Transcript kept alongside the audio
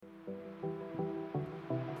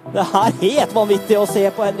Det er helt vanvittig å se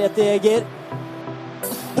på Henriette Jæger.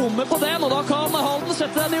 Bommer på den, og da kan Halden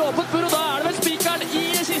sette den i åpent bur, og da er det vel spikeren i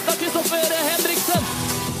kista Kristoffer Henriksen.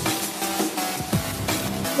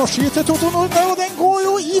 Nå skyter Totto Nordne, og den går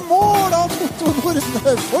jo i mål av Totto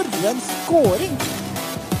Nordne. For en skåring!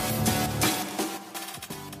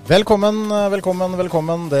 Velkommen.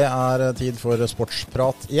 Det er tid for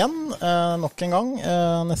Sportsprat igjen, nok en gang.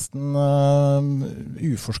 Nesten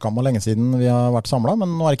uforskammet lenge siden vi har vært samlet,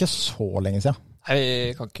 men nå er det ikke så lenge siden. Nei,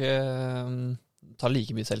 vi kan ikke ta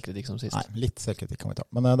like mye selvkritikk som sist. Nei, litt selvkritikk kan vi ta.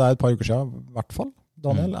 Men det er et par uker siden, i hvert fall.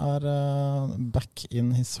 Daniel er back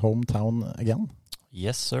in his hometown again.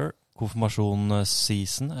 Yes, sir.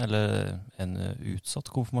 Konfirmasjonsseason, eller en utsatt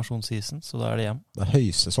konfirmasjonsseason, så da er det hjem. Det er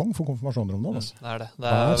høysesong for konfirmasjoner om dagen. Det er det. Det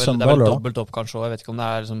er vel dobbelt opp kanskje, og jeg vet ikke om det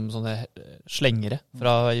er liksom sånne slengere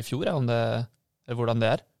fra i fjor, eller hvordan det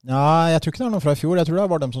er. Ja, jeg tror ikke det er noe fra i fjor. Jeg tror det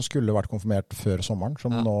var dem som skulle vært konfirmert før sommeren,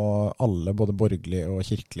 som nå alle, både borgerlig og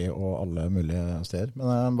kirkelig og alle mulige steder.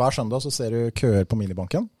 Men hver søndag så ser du køer på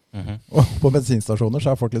minibanken. Og på bensinstasjoner så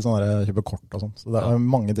er folk litt sånn der, kjøper kort og sånt. Så det er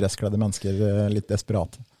mange dresskledde mennesker litt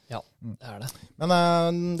desperate. Ja, det er det.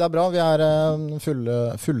 Men det er bra, vi er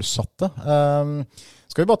fullsatte.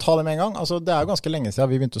 Skal vi bare ta det med en gang? Altså, det er jo ganske lenge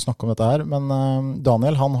siden vi begynte å snakke om dette her, men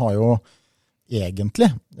Daniel, han har jo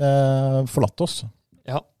egentlig forlatt oss.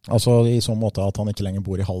 Ja. Altså i sånn måte at han ikke lenger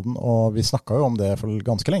bor i Halden, og vi snakket jo om det for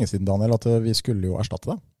ganske lenge siden, Daniel, at vi skulle jo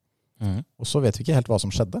erstatte det. Og så vet vi ikke helt hva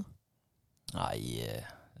som skjedde. Nei,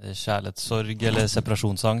 kjærlighetssorg eller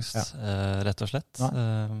separasjonsangst, rett og slett.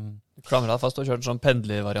 Klamret fast og kjørt en sånn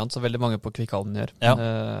pendlervariant, så veldig mange på Kvikkhalden gjør. Ja.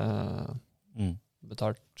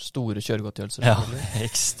 Betalt store kjøregodtgjørelser. Ja,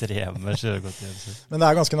 ekstreme kjøregodtgjørelser. Men det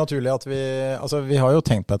er ganske naturlig at vi har jo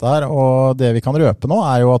tenkt på dette her, og det vi kan røpe nå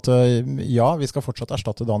er jo at ja, vi skal fortsatt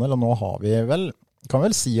erstatte Daniel, og nå har vi vel, kan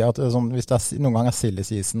vel si at hvis det noen gang er silly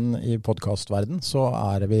season i podcastverden, så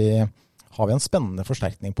har vi en spennende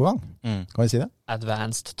forsterkning på gang. Kan vi si det?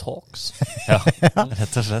 Advanced talks. Ja,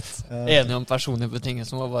 rett og slett. Enige om personlige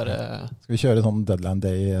betingelser må bare... Skal vi kjøre sånn Deadline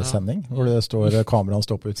Day-sending, hvor det står, kameraen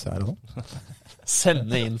står på utsida her og sånn?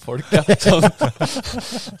 Sende inn folk, som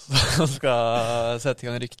skal sette i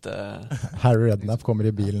gang rykte. Harry Redknapp kommer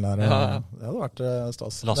i bilen her. Det hadde vært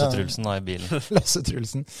stas. Lasse Trulsen da i bilen. Lasse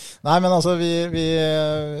Trulsen. Nei, men altså, vi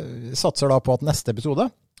satser da på at neste episode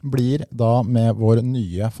blir da med vår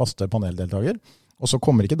nye faste paneldeltaker. Og så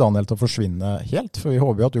kommer ikke Daniel til å forsvinne helt, for vi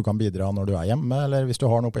håper jo at du kan bidra når du er hjemme, eller hvis du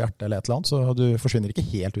har noe på hjertet eller et eller annet, så du forsvinner ikke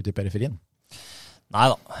helt ut i periferien.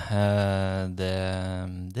 Neida,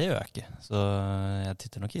 det gjør jeg ikke. Så jeg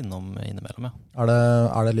titter nok innimellom, ja.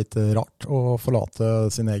 Er det litt rart å forlate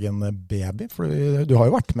sin egen baby? For du har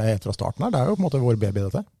jo vært med helt fra starten her, det er jo på en måte vår baby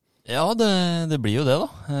dette. Ja, det blir jo det da.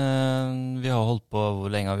 Vi har holdt på, hvor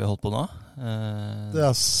lenge har vi holdt på nå? Det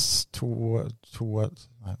er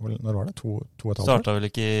når var det? 2,5 år? Startet vel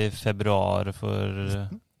ikke i februar for...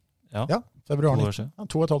 Ja, februar 2 år siden.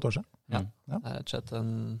 2,5 år siden. Ja, det er rett og slett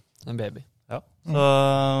en baby. Ja. Så,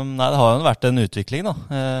 nei, det har jo vært en utvikling da.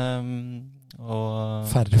 Og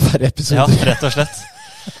færre episoder. Ja, rett og slett.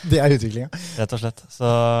 Det er utviklingen. Rett og slett. Så...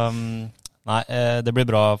 Nei, det blir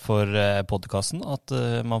bra for podcasten at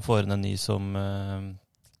man får inn en ny som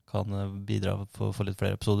kan bidra for litt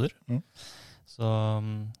flere episoder. Så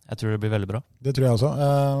jeg tror det blir veldig bra. Det tror jeg også.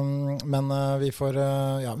 Men vi får,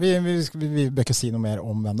 vi bør ikke si noe mer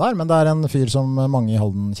om hvem det er, men det er en fyr som mange i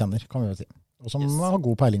Halden kjenner, kan vi vel si. Og som har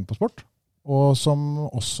god peiling på sport, og som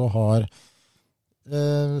også har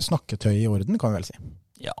snakketøy i orden, kan vi vel si.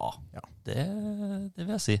 Ja. Det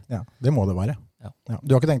vil jeg si. Ja, det må det være. Ja.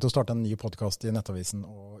 Du har ikke tenkt å starte en ny podcast i Nettavisen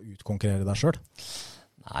og utkonkurrere deg selv?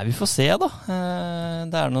 Nei, vi får se da.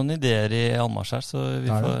 Det er noen ideer i anmarsj her, så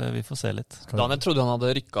vi får se litt. Daniel trodde han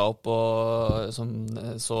hadde rykket opp, og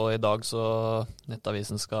så i dag så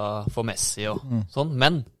Nettavisen skal få Messi og sånn,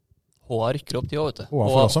 men HA rykker opp de også, vet du.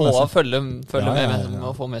 HA følger med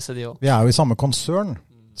å få Messi de også. Vi er jo i samme konsern,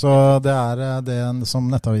 så det er det som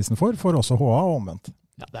Nettavisen får også HA og omvendt.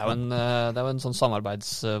 Ja, det er jo en sånn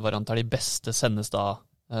samarbeidsvariant der de beste sendes da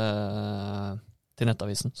til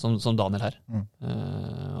Nettavisen, som Daniel her.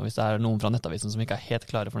 Og hvis det er noen fra Nettavisen som ikke er helt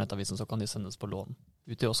klare for Nettavisen, så kan de sendes på lån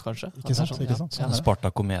ut til oss kanskje. Ikke sant. Sånn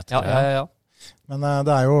Spartakometer. Ja. Men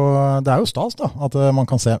det er jo stas da, at man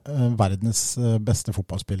kan se verdens beste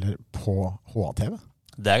fotballspiller på HA-TV.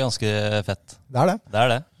 Det er ganske fett. Det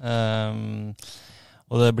er det.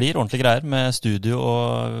 Og det blir ordentlige greier med studio,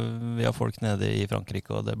 og vi har folk nede i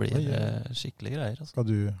Frankrike, og det blir skikkelig greier. Altså. Skal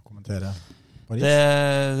du kommentere Paris?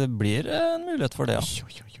 Det blir en mulighet for det, ja.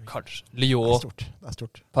 Kanskje. Lyon. Det er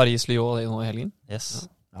stort. Paris-Lyon nå i helgen. Yes.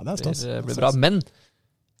 Ja, det er stas. Det blir bra. Men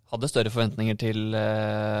hadde større forventninger til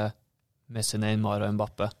Messi, Neymar og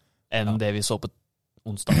Mbappe enn det vi så på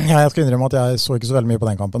onsdag. Ja, jeg skal innrømme at jeg så ikke så veldig mye på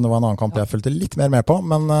den kampen. Det var en annen kamp jeg fulgte litt mer med på,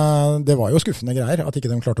 men det var jo skuffende greier at ikke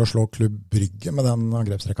de klarte å slå Klubb Brygge med den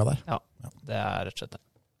angrepsrekka der. Ja, det er rett og slett det.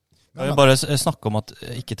 Kan vi bare snakke om at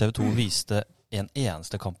ikke TV 2 viste en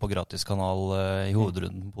eneste kamp på gratiskanal i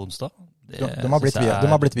hovedrunden på onsdag? De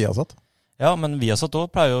har blitt Viasat. Ja, men Viasat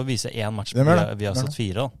også pleier jo å vise én match på Viasat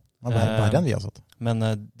 4. Det er verre enn Viasat. Men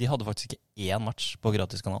de hadde faktisk ikke én match på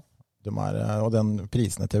gratiskanal. Og den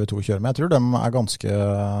prisene TV 2 kjører med, jeg tror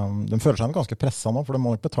de føler seg ganske presset nå, for de må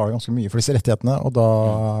ikke betale ganske mye for disse rettighetene, og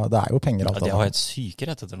det er jo penger alt. Ja, de har helt syke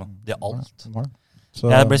rettigheter nå. De har alt. Ja, så,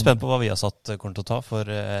 jeg blir spent på hva vi har satt kommer til å ta for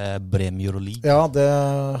Premier League. Ja, det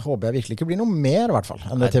håper jeg virkelig ikke blir noe mer i hvert fall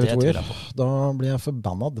enn det TV 2 gjør. Da blir jeg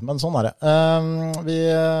forbannad, men sånn er det. Vi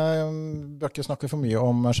bør ikke snakke for mye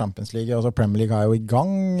om Champions League. Altså Premier League er jo i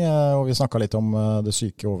gang, og vi snakket litt om det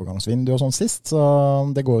syke overgangsvinduet og sånn sist, så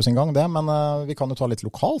det går jo sin gang det, men vi kan jo ta litt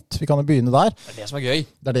lokalt. Vi kan jo begynne der. Det er det som er gøy.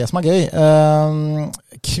 Det er det som er gøy.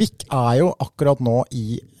 Kvik er jo akkurat nå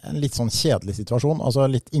i en litt sånn kjedelig situasjon, altså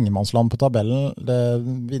litt ingenmannsland på tabellen. Det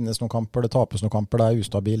vinnes noen kamper, det tapes noen kamper, det er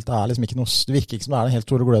ustabilt. Det er liksom ikke noe, det virker ikke som det er den helt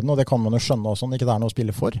store gløden, og det kan man jo skjønne også, om det ikke er noe å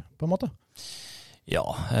spille for, på en måte. Ja,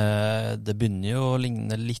 det begynner jo å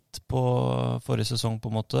ligne litt på forrige sesong, på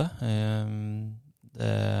en måte.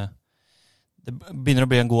 Det begynner å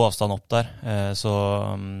bli en god avstand opp der, så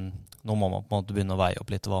nå må man på en måte begynne å veie opp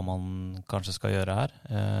litt hva man kanskje skal gjøre her.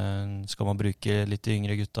 Skal man bruke litt de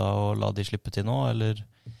yngre gutta og la de slippe til nå, eller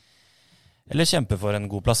kjempe for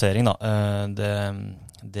en god plassering da.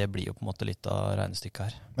 Det blir jo på en måte litt av regnestykket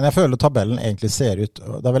her. Men jeg føler tabellen egentlig ser ut,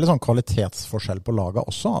 det er veldig sånn kvalitetsforskjell på laget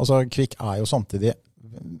også. Altså Kvik er jo samtidig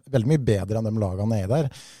veldig mye bedre enn de lagene nede der.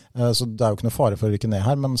 Så det er jo ikke noe fare for å rykke ned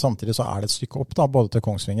her, men samtidig så er det et stykke opp da, både til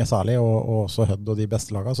Kongsvinger særlig, og også Hødd og de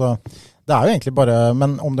beste lagene. Så det er jo egentlig bare,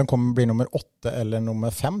 men om den blir nummer 8 eller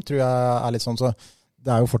nummer 5, tror jeg er litt sånn, så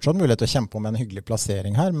det er jo fortsatt mulighet til å kjempe om en hyggelig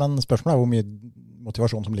plassering her, men spørsmålet er hvor mye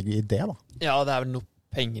motivasjon som ligger i det da. Ja, det er vel noe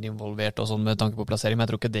penger involvert og sånn med tanke på plassering, men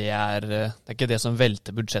jeg tror ikke det er ikke det som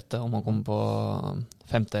velter budsjettet om man kommer på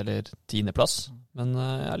 5. eller 10. plass. Men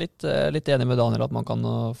jeg er litt enig med Daniel at man kan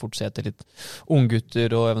fort se etter litt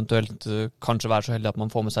unggutter og eventuelt kanskje være så heldig at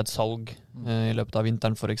man får med seg et salg i løpet av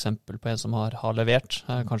vinteren, for eksempel på en som har levert.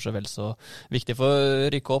 Kanskje vel så viktig for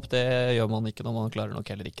å rykke opp, det gjør man ikke når man klarer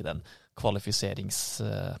nok heller ikke den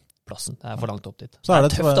kvalifiseringsplassen. Det er for langt opp dit. Så er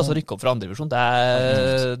det tøft altså, å rykke opp fra andre divisjon.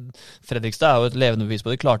 Fredrikstad er jo et levende bevis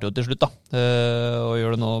på det. De klarte jo til slutt da, og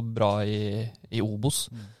gjør det nå bra i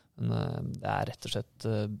Obos. Men det er rett og slett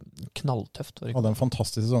knalltøft. Hadde en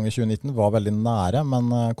fantastisk sesong i 2019, var veldig nære,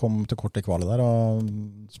 men kom til kort i kvalet der. Og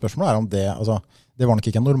spørsmålet er om det, altså, det var nok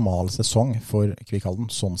ikke en normal sesong for Kvik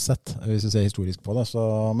Halden, sånn sett, hvis vi ser historisk på det. Så,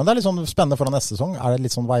 men det er litt sånn spennende foran neste sesong. Er det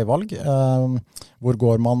litt sånn veivalg? Hvor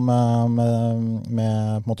går man med på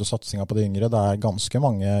en måte satsingen på de yngre? Det er ganske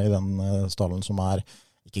mange i den stallen som er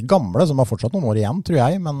ikke gamle, som har fortsatt noen år igjen, tror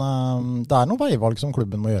jeg, men det er noen veivalg som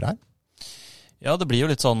klubben må gjøre her. Ja, det blir jo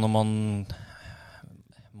litt sånn når man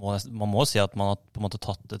må si at man har på en måte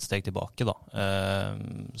tatt et steg tilbake da.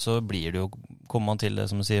 Så blir det jo, kommer man til det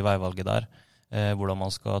som du sier, veivalget der, hvordan man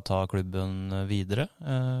skal ta klubben videre.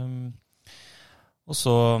 Og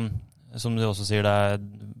så, som du også sier, det er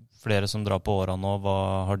flere som drar på årene nå,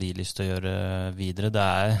 hva har de lyst til å gjøre videre? Det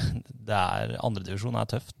er andre divisjon er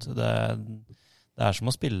tøft. Det er som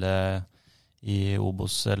å spille i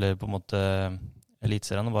Obos, eller på en måte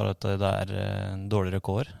elitserien, bare at det er en dårligere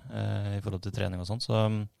kår i forhold til trening og sånt. Så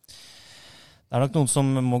det er nok noen som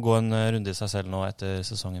må gå en runde i seg selv nå etter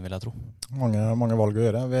sesongen, vil jeg tro. Mange valg å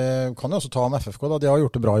gjøre. Vi kan jo også ta om FFK da. De har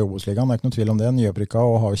gjort det bra i Obos-ligaen, det er ikke noe tvil om det. Nyopprykka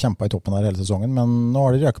og har jo kjempet i toppen her hele sesongen, men nå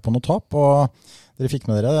har de røket på noe tap, og dere fikk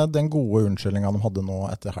med dere den gode unnskyldningen de hadde nå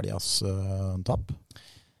etter helgas tap.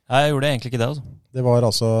 Jeg gjorde egentlig ikke det, altså. Det var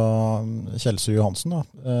altså Kjelsrud Johansen,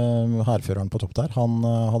 herføreren på topp der. Han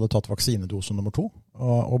hadde tatt vaksinedose nummer 2,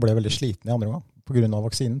 og ble veldig sliten i andre gang. På grunn av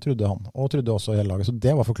vaksinen, trodde han, og trodde også hele laget. Så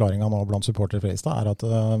det var forklaringen nå blant supportere i Fredrikstad, er at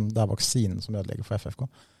det er vaksinen som ødelegger for FFK.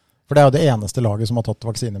 For det er jo det eneste laget som har tatt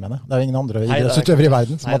vaksine, mener jeg. Det er jo ingen andre idrettsutøvere i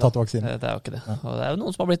verden som har tatt vaksine. Det er jo ikke det. Ja. Og det er jo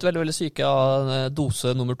noen som har blitt veldig, veldig syke av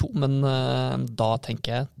dose nummer 2, men da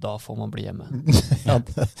tenker jeg, da får man bli hjemme. Ja,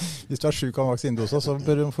 hvis du er syk av vaksinedose, så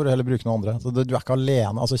får du heller bruke noen andre. Så du er ikke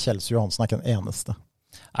alene, altså Kjelsrud Johansen er ikke den eneste.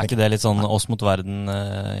 Er ikke det litt sånn oss mot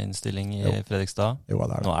verden-innstilling i Fredrikstad? Jo,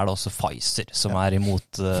 det er det. Nå er det også Pfizer som er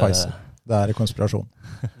imot Pfizer. Det er konspirasjon.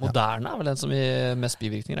 Moderne vel den som gir mest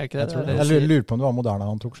bivirkninger, ikke det? Jeg lurer på om det var Moderna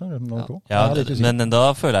han tok, men da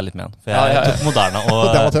føler jeg litt med han. For jeg tok Moderna,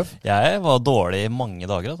 og jeg var dårlig i mange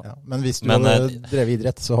dager. Altså. Ja, men hvis du hadde drevet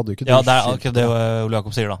idrett, så hadde du ikke det er akkurat det Ole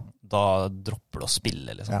Jakob sier da. Da dropper du å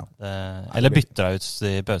spille, liksom. Eller bytter deg ut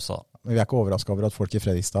i pause da. Men vi er ikke overrasket over at folk i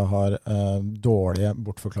Fredrikstad har dårlige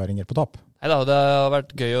bortforklaringer på tapp. Neida, det har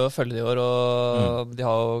vært gøy å følge det i år, og de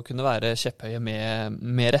har jo kunnet være kjepphøye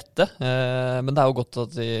med rette. Men det er jo godt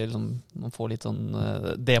at man får litt sånn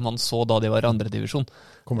det man så da de var i andre divisjon.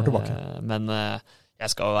 Kommer tilbake. Men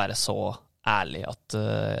jeg skal jo være så ærlig at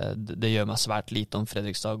det gjør meg svært lite om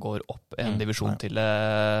Fredrikstad går opp en divisjon til.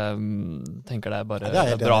 Tenker det er bare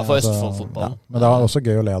bra for Østfold-fotballen. Ja, men det er også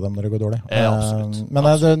gøy å le av dem når det går dårlig. Men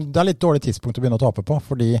det er litt dårlig tidspunkt å begynne å tape på,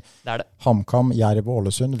 fordi HamKam, Jerv og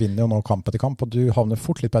Ålesund vinner jo nå kamp etter kamp, og du havner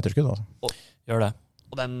fort litt på etterskudd. Altså. Gjør det.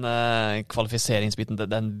 Og den kvalifiseringsbiten,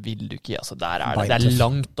 den vil du ikke. Altså, det er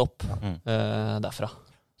langt opp derfra.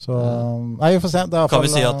 Så, nei, vi får se. Kan vi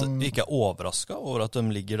si at vi ikke er overrasket over at de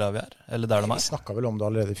ligger der vi er? Eller der de er? Vi snakket vel om det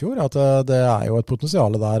allerede i fjor, at det er jo et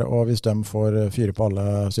potensial der, og hvis de får fyre på alle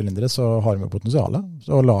sylindere, så har de jo potensialet.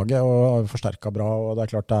 Så laget er forsterket bra, og det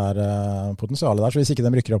er klart det er potensialet der. Så hvis ikke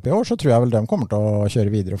de rykker opp i år, så tror jeg vel de kommer til å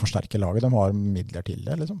kjøre videre og forsterke laget. De har midler til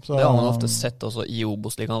det, liksom. Så, det har man ofte sett også i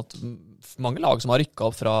Obos-ligaen, at mange lag som har rykket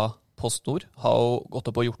opp fra PostNord har jo gått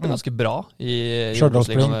opp og gjort det ganske bra i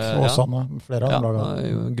Stjørdalsblink, Åsane, flere av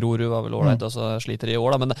dem. Grorud var vel ålreit, og så sliter de i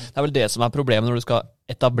år. Men det er vel det som er problemet når du skal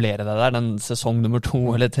etablere deg der, den sesong nummer 2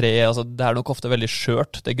 eller 3. Altså, det er nok ofte veldig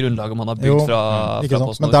skjørt, det grunnlaget man har bygd fra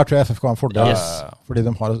PostNord. Men der tror jeg FFK har en fordel, fordi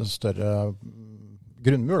de har en større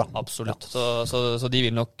grunnmur da. Absolutt. Så de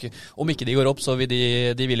vil nok, om ikke de går opp, så vil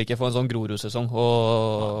de vil ikke få en sånn Grorud-sesong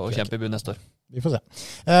og kjempe i bunn neste år. Vi får se.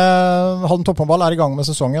 Halden topphåndball er i gang med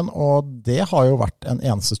sesongen, og det har jo vært en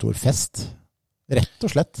eneste stor fest. Rett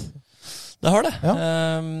og slett. Det har det. Ja.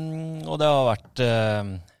 Og det har vært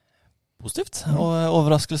positivt og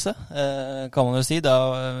overraskelse, kan man jo si. Det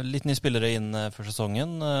er litt nye spillere inn for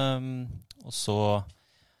sesongen, og så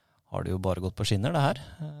har det jo bare gått på skinner, det her.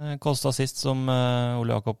 Kolstad sist, som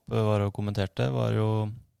Ole Jakob var og kommenterte, var jo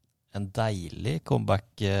en deilig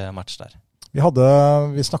comeback-match der. Jeg har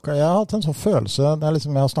hatt en sånn følelse,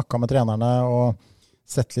 jeg har snakket med trenerne og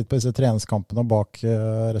sett litt på disse treningskampene og bak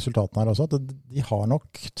resultatene her også, at de har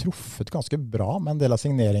nok truffet ganske bra med en del av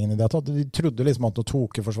signeringene de har tatt. De trodde liksom at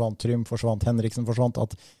Toke forsvant, Trym forsvant, Henriksen forsvant,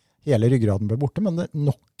 at hele ryggraden ble borte, men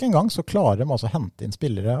nok en gang så klarer de altså å hente inn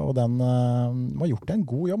spillere, og de har gjort en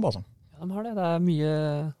god jobb, altså. Ja, de har det. Det er mye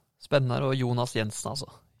spennende her, og Jonas Jensen,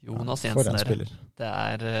 altså. Jonas Jensen, det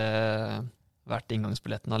er vært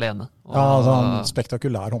inngangsbilletten alene. Ja, altså en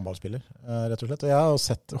spektakulær håndballspiller, rett og slett. Og jeg har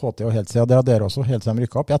sett HT og helt siden, det har dere også, helt siden de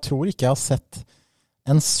rykket opp. Jeg tror ikke jeg har sett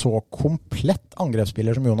en så komplett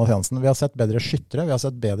angrepsspiller som Jonas Jensen. Vi har sett bedre skyttere, vi har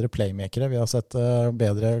sett bedre playmakere, vi har sett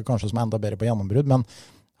bedre, kanskje som er enda bedre på gjennombrudd, men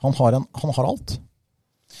han har alt.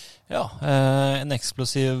 Ja, en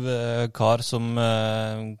eksplosiv kar som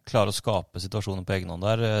klarer å skape situasjoner på egen hånd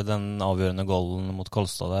der. Den avgjørende goalen mot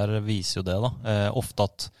Kolstad der viser jo det da. Ofte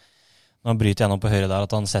at når han bryter gjennom på høyre der,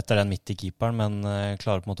 at han setter den midt i keeperen, men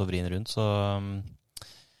klarer på en måte å vri den rundt. Så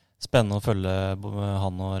spennende å følge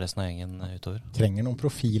han og resten av gjengen utover. Trenger noen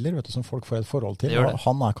profiler, vet du, som folk får et forhold til.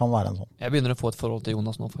 Han kan være en sånn. Jeg begynner å få et forhold til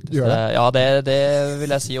Jonas nå, faktisk. Gjør det? Ja, det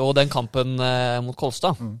vil jeg si. Og den kampen mot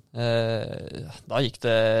Kolstad, da gikk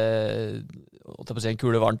det en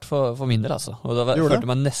kule varmt for min del, altså. Og da følte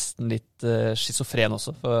jeg meg nesten litt schizofren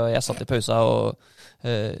også, for jeg satt i pausa og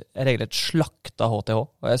jeg regelrett slakta HTH,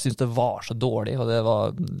 og jeg synes det var så dårlig, og det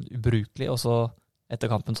var ubrukelig, og så etter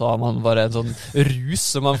kampen så har man bare en sånn rus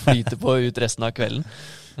som man flyter på ut resten av kvelden.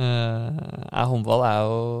 Håndball er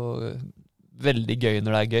jo veldig gøy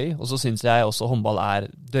når det er gøy, og så synes jeg også håndball er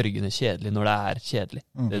dørgende kjedelig når det er kjedelig.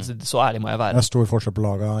 Så ærlig må jeg være. Det er stor forskjell på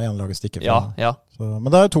laget, ene laget stikker fra. Ja. Så, men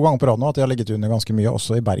det er 2 ganger på rad nå at de har ligget under ganske mye,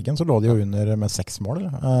 også i Bergen så lå de jo under med 6 mål,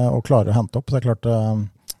 og klarer å hente opp. Så det er klart,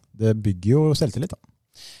 det bygger jo selvtillit da.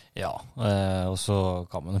 Ja, og så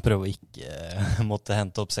kan man prøve å ikke måtte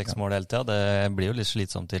hente opp 6 mål hele tiden. Det blir jo litt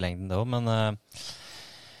slitsomt i lengden det også, men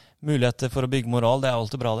muligheter for å bygge moral, det er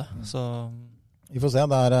alltid bra det. Så vi får se,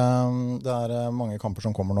 det er mange kamper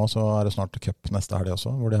som kommer nå, så er det snart cup neste helg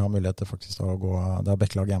også, hvor de har mulighet til faktisk å gå, det er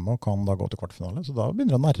Bekklag hjemme og kan da gå til kvartfinale, så da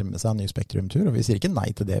begynner det å nærme seg en ny Spektrum-tur, og vi sier ikke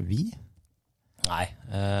nei til det, vi. Nei,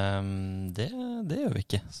 det gjør vi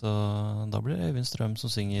ikke. Så da blir det Øyvind Strøm som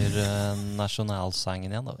synger nasjonalsangen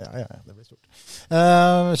igjen da. Ja, det blir stort.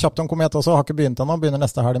 Kjapt om Komet også, har ikke begynt ennå. Begynner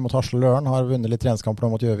neste helg mot Hasle Løren, har vunnet litt treningskamper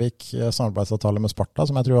mot Gjøvik, samarbeidsavtale med Sparta,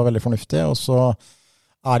 som jeg tror var veldig fornuftig. Og så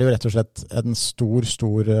er det jo rett og slett en stor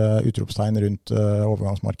utropstegn rundt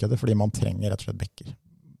overgangsmarkedet, fordi man trenger rett og slett bekker.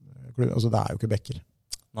 Altså det er jo ikke bekker.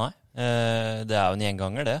 Nei, det er jo en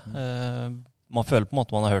gjenganger det. Man føler på en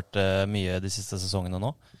måte man har hørt mye de siste sesongene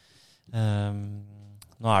nå.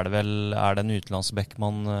 Nå er det en utenlandsbekk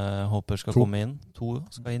man håper skal komme inn. 2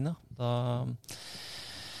 skal inn, ja.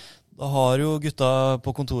 Da har jo gutta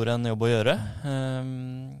på kontoret en jobb å gjøre.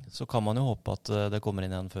 Så kan man jo håpe at det kommer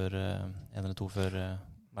inn en eller to før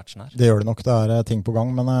matchen her. Det gjør det nok, det er ting på gang.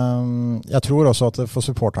 Men jeg tror også at for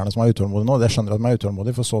supporterne som er utålmodige nå, det skjønner at de er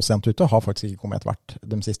utålmodige, for så sent ute har faktisk ikke kommet hvert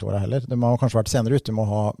de siste årene heller. De har kanskje vært senere ute, de må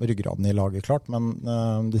ha ryggraden i laget klart, men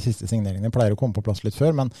de siste signeringene pleier å komme på plass litt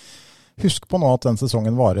før. Men husk på nå at den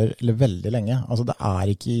sesongen varer veldig lenge. Altså det er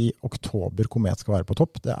ikke i oktober Komet skal være på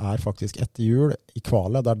topp. Det er faktisk etter jul i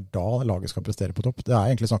kvalet. Det er da laget skal prestere på topp. Det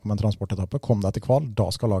er egentlig snakk om en transportetappe. Kom deg til kval, da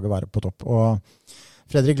skal laget være på topp. Og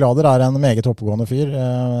Fredrik Glader er en meget oppegående fyr.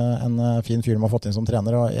 En fin fyr de har fått inn som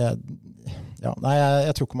trener. Og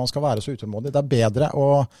jeg tror ikke man skal være så utålmodig. Det er bedre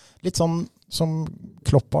og litt sånn som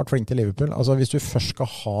Klopp har vært flink til Liverpool. Altså hvis du først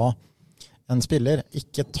skal ha en spiller,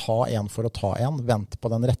 ikke ta en for å ta en, vent på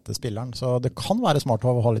den rette spilleren. Så det kan være smart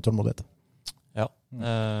å ha litt tålmodighet. Ja.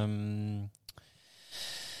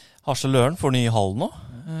 Harsel Løren får ny hall nå,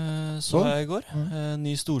 så jeg i går.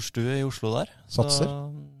 Ny storstue i Oslo der. Satser.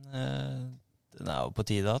 Så den er jo på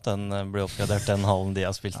tide at den blir oppgradert den hallen de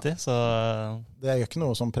har spilt i. Så det gjør ikke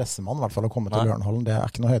noe som pressemann, i hvert fall å komme til Lørenhallen. Det er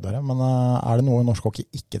ikke noe høydere. Men er det noe norsk hockey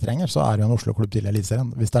ikke trenger, så er det jo en Oslo-klubb til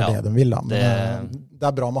Eliteserien, hvis det er det de vil. Da. Men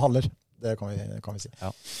det er bra med haller. Det kan vi si.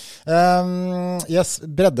 Ja.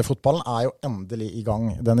 Breddefotballen er jo endelig i gang.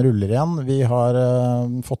 Den ruller igjen. Vi har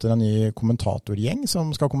fått inn en ny kommentatorgjeng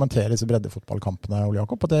som skal kommentere disse breddefotballkampene, Ole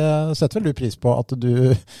Jakob. Og det setter vel du pris på at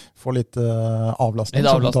du får litt avlastning?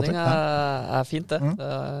 Litt avlastning er fint det.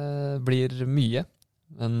 Det blir mye,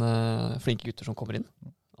 men flinke gutter som kommer inn.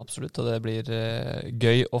 Absolutt, og det blir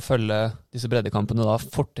gøy å følge disse breddekampene da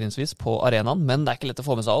fortrinnsvis på arenaen, men det er ikke lett å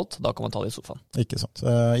få med seg alt, da kan man ta det i sofaen. Ikke sant.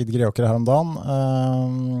 Id Greåker her om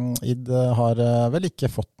dagen. Id har vel ikke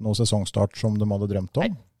fått noe sesongstart som de hadde drømt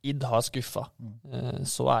om? Nei, Id har skuffa.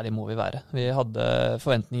 Så ærlig må vi være. Vi hadde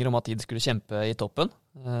forventninger om at Id skulle kjempe i toppen,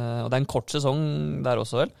 og det er en kort sesong der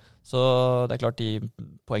også vel. Så det er klart de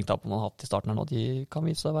poengtapene man har hatt i starten her nå, de kan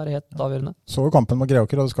vise seg å være helt avgjørende. Så kampen med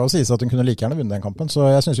Greåker, og det skal jo sies at hun kunne like gjerne vunnet den kampen, så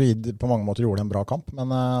jeg synes jo Id på mange måter gjorde en bra kamp,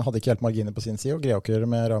 men hadde ikke helt marginer på sin side, og Greåker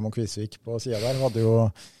med Raymond Kvisvik på siden der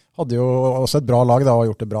hadde jo også et bra lag da,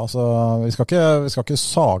 og gjort det bra, så vi skal ikke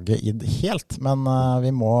sage Id helt, men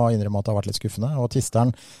vi må innrømme at det har vært litt skuffende, og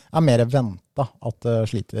Tisteren er mer ventet at det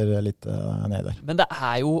sliter litt ned der. Men det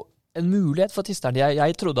er jo en mulighet for Tisteren.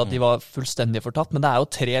 Jeg trodde at de var fullstendig fortatt, men det er jo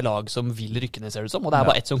 3 lag som vil rykke ned, ser det ut som, og det er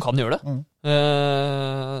bare ett som kan gjøre det.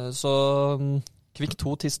 Så Kvikk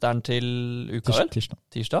 2 Tisteren til uka vel?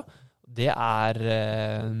 Tirsdag. Det er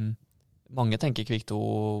mange tenker Kvikk 2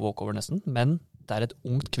 walkover nesten, men det er et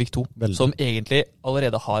ungt Kvikk 2 som egentlig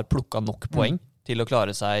allerede har plukket nok poeng til å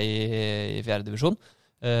klare seg i 4. divisjon.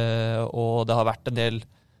 Og det har vært en del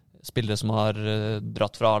spillere som har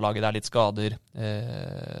dratt fra A-laget, det er litt skader.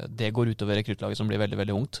 Det går utover rekruttlaget som blir veldig,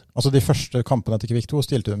 veldig ungt. Altså de første kampene til Kvikk 2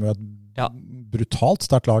 stilte de jo et brutalt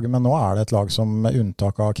sterkt lag, men nå er det et lag som med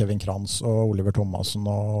unntak av Kevin Kranz og Oliver Thomassen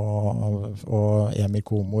og Emil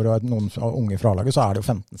Komor og noen unge fra A-laget, så er det jo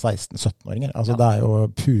 15, 16, 17-åringer. Altså det er jo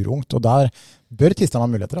purungt, og der bør Tisteren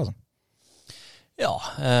ha muligheter, altså. Ja,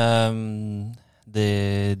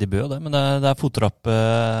 de bør det, men det er fottrapp,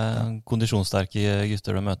 kondisjonssterke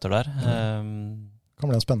gutter de møter der. Kan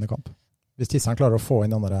bli en spennende kamp. Hvis Tisteren klarer å få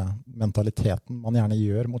inn den der mentaliteten man gjerne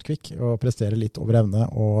gjør mot Kvikk, og prestere litt over evne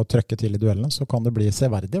og trøkke til i duellene, så kan det bli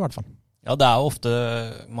severdig i hvert fall. Ja, det er jo ofte,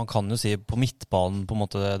 man kan jo si, på midtbanen på en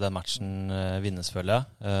måte den matchen vinnes, føler jeg.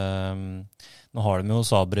 Nå har de jo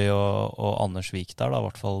Sabri og Anders Vik der, da, i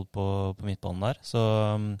hvert fall på midtbanen der, så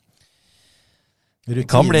det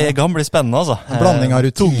kan bli spennende, altså. En blanding av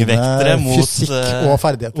rutine, fysikk og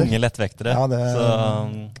ferdigheter. Unge lettvektere. Ja,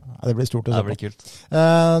 det blir stort å se på. Det blir kult.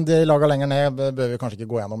 De laget lenger ned bør vi kanskje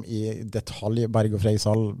ikke gå gjennom i detalj. Berg og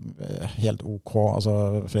Freishall, helt ok. Altså,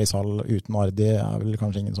 Freishall uten Ardi er vel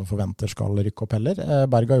kanskje ingen som forventer skal rykke opp heller.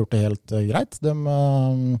 Berg har gjort det helt greit.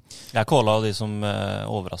 Jeg kåla de som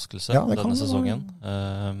overraskelse denne sesongen.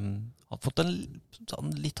 Har fått en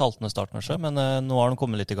litt haltende start kanskje, men nå har de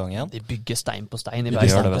kommet litt i gang igjen. De bygger stein på stein i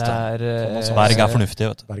Berg. Berg er fornuftig,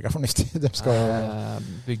 vet du. Berg er fornuftig. De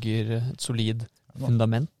bygger et solid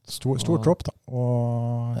fundament. Stor tropp da,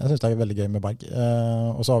 og jeg synes det er veldig gøy med Berg.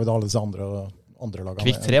 Og så har vi da alle disse andre lagene.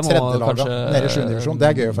 Kvikk 3 må kanskje nede i 7. divisjon, det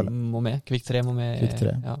er gøy å følge. Kvikk 3 må med. Kvikk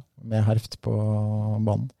 3, med Herft på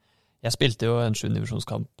banen. Jeg spilte jo en 7.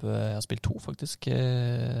 divisjonskamp, jeg har spilt 2 faktisk,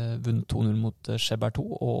 vunnet 2-0 mot Skjeberg 2,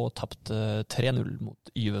 og tapt 3-0 mot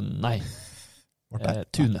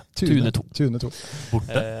Tune 2.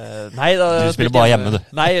 Borte? Nei, da du spiller bare hjemme, du.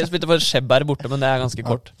 Nei, jeg spilte for Skjeberg borte, men det er ganske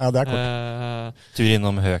kort. Ja, det er kort. Tur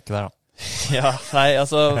innom høket der da. Ja, nei,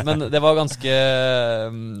 altså, men det var ganske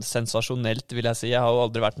sensasjonelt, vil jeg si. Jeg har jo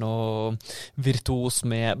aldri vært noe virtuos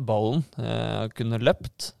med ballen. Jeg kunne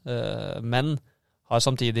løpt, men har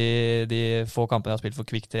samtidig de få kampene jeg har spilt for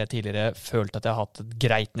Kvikk 3 tidligere, følt at jeg har hatt et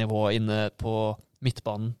greit nivå inne på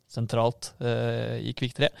midtbanen sentralt i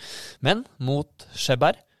Kvikk 3. Men mot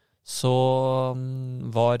Skjeberg så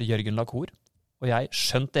var Jørgen Lacour og jeg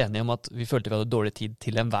skjønt enige om at vi følte vi hadde dårlig tid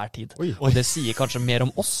til enhver tid. Oi. Og det sier kanskje mer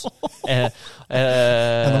om oss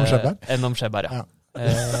enn om Skjeberg, ja.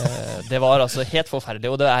 Det var altså helt forferdelig,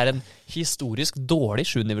 og det er en historisk dårlig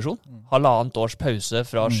 7. divisjon. 1,5 års pause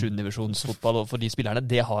fra 7. divisjonsfotball, og for de spillerne,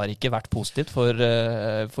 det har ikke vært positivt for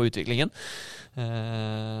utviklingen.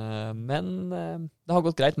 Men det har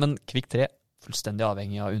gått greit, men Kvikk 3 fullstendig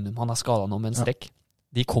avhengig av Unum. Han er skadet nå med en strekk.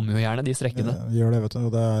 De kommer jo gjerne, de strekkene. De gjør det, vet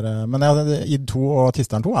du. Men ID 2 og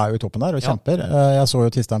Tisteren 2 er jo i toppen der og kjemper. Jeg så jo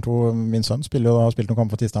Tisteren 2, min sønn spilte noen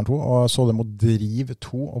kamp for Tisteren 2, og så det mot Driv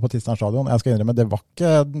 2 og på Tisteren stadion. Jeg skal innrømme, det var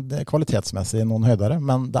ikke kvalitetsmessig noen høydere,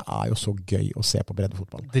 men det er jo så gøy å se på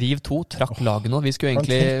breddefotball. Driv 2 trakk laget nå. Vi skulle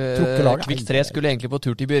egentlig, Kvikk 3 skulle egentlig på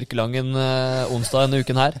tur til Bjørkelangen onsdag denne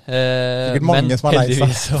uken her. Sikkert mange som er lei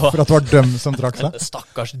seg for at det var dem som trakk seg.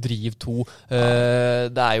 Stakkars Driv 2.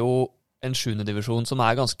 Det er jo en 7. divisjon som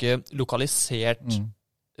er ganske lokalisert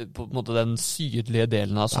på en måte den sydlige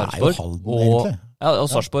delen av Sarpsborg. Det er jo Halden, egentlig. Ja, og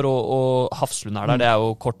Sarpsborg og Hafslund er der. Det er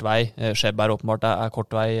jo kort vei. Skjeberg åpenbart er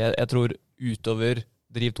kort vei. Jeg tror utover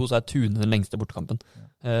Driv 2 så er Tune den lengste bortekampen.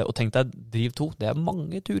 Og tenk deg, Driv 2, det er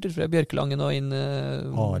mange turer fra Bjørkelangen og inn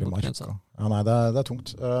Aremark. Ja, nei, det er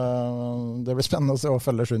tungt. Det blir spennende å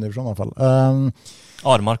følge 7. divisjon i hvert fall.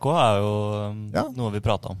 Aremark også er jo noe vi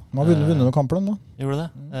pratet om. Man har vunnet noen kamper da. Gjorde det.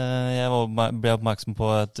 Jeg ble oppmerksom på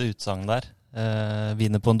et utsagn der.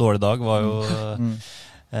 Vinner på en dårlig dag var jo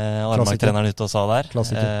Aremark-treneren ute og sa der.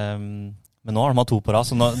 Men nå har de 2 på rad,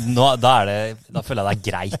 så da føler jeg det er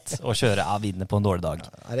greit å kjøre vinne på en dårlig dag.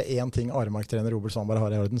 Er det en ting Aremark-trener Robert Sandberg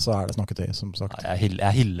har i orden, så er det snakketøy, som sagt. Ja,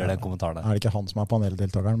 jeg hyller den kommentaren der. Er det ikke han som er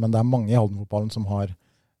paneldeltakeren, men det er mange i Halden-fotballen som er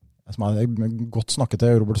godt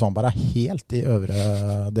snakketøy. Robert Sandberg er helt i øvre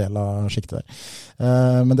del av skiktet der.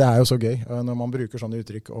 Men det er jo så gøy når man bruker sånne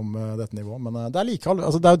uttrykk om dette nivået. Men det er det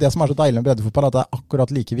er jo det som er så deilig med breddefotball, at det er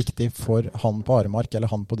akkurat like viktig for han på Aremark eller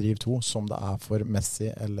han på Driv 2 som det er for Messi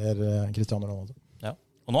eller Cristiano Ronaldo. Ja,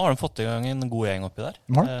 og nå har de fått i gang en god gjeng oppi der.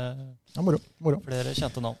 Ja, moro. Flere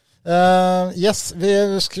kjente navn. Yes,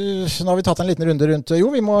 nå har vi tatt en liten runde rundt.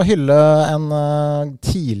 Jo, vi må hylle en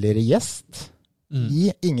tidligere gjest i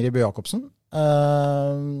Ingrid Bø Jacobsen.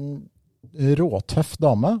 Råtøff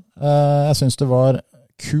dame. Jeg synes det var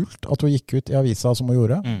kult at hun gikk ut i avisa som hun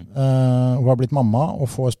gjorde. Hun har blitt mamma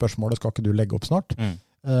og får spørsmålet, skal ikke du legge opp snart?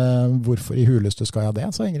 Hvorfor i huleste skal jeg det,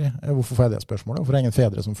 sa Ingrid. Hvorfor får jeg det spørsmålet? Hvorfor er det ingen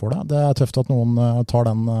fedre som får det? Det er tøft at noen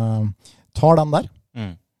tar den der.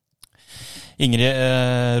 Ingrid,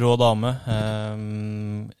 rå dame,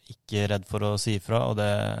 ikke redd for å si ifra, og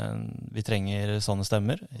vi trenger sånne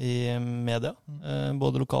stemmer i media,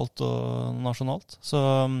 både lokalt og nasjonalt.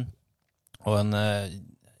 Og en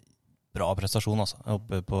bra prestasjon altså,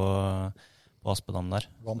 oppe på Aspedam der.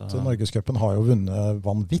 Vant Norgescupen, har jo vunnet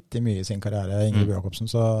vanvittig mye i sin karriere, Ingrid Bø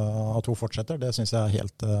Jacobsen, så at hun fortsetter, det synes jeg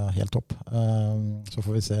er helt topp. Så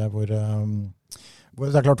får vi se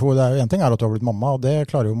det er klart, det er jo en ting er at du har blitt mamma, og det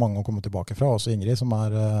klarer jo mange å komme tilbake fra, også Ingrid som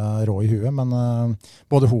er rå i huet, men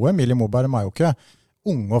både hun og Emilie Moberg er jo ikke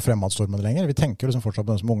unge og fremadstormende lenger. Vi tenker liksom fortsatt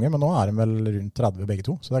på dem som unge, men nå er de vel rundt 30 begge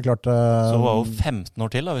to. Så det er klart... Så hun var jo 15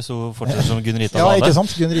 år til da, hvis hun fortsetter som Gunn Rita. Ja, ikke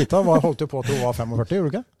sant? Gunn Rita holdt jo på til hun var 45, gjorde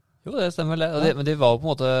du ikke? Jo, det stemmer vel. Men de var på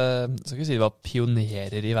en måte, skal ikke si de var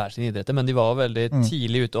pionerer i hver sin idretter, men de var veldig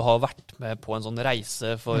tidlig ute og har vært med på en sånn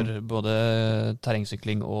reise for både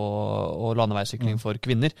terrengsykling og landeveissykling for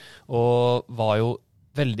kvinner, og var jo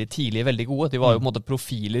veldig tidlig veldig gode. De var jo på en måte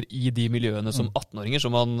profiler i de miljøene som 18-åringer,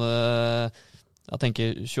 som man, jeg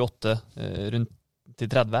tenker 28 rundt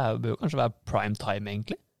til 30, bør jo kanskje være prime time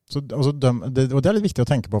egentlig. Så, altså, og det er litt viktig å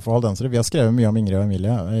tenke på for haldensere. Vi har skrevet mye om Ingrid og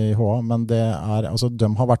Emilie i HA, men de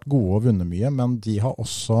har vært gode og vunnet mye, men de har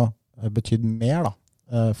også betydd mer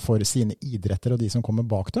for sine idretter og de som kommer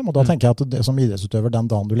bak dem. Og da tenker jeg at som idrettsutøver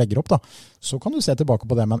den dagen du legger opp, så kan du se tilbake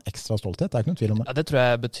på det med en ekstra stolthet. Det er ikke noen tvil om det. Ja, det tror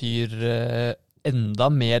jeg betyr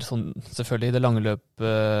enda mer, sånn, selvfølgelig i det lange løp,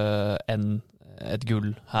 enn et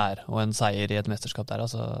gull her og en seier i et mesterskap der.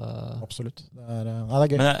 Altså. Absolutt. Det er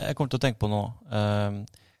gøy. Men jeg kommer til å tenke på nå...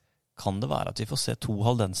 kan det være at vi får se 2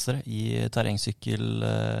 haldensere i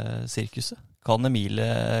terrengsykkel-sirkuset? Kan Emilie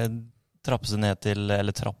trappe ned,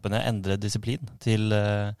 endre disiplin til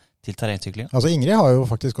terrengsykling? Altså Ingrid har jo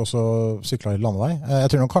faktisk også syklet i landevei. Jeg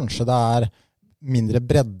tror nok kanskje det er mindre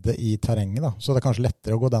bredde i terrenget, da. Så det er kanskje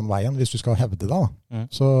lettere å gå den veien hvis du skal hevde det, da.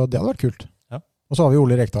 Så det hadde vært kult. Ja. Og så har vi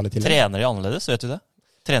Ole Rekdal i tillegg. Trener de annerledes, vet du det?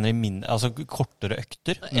 Trener de kortere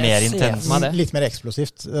økter, mer intens? Litt mer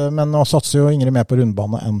eksplosivt. Men nå satser jo Ingrid mer på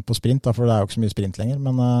rundbane enn på sprint, da, for det er jo ikke så mye sprint lenger.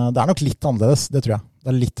 Men det er nok litt annerledes, det tror jeg. Det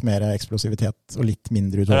er litt mer eksplosivitet og litt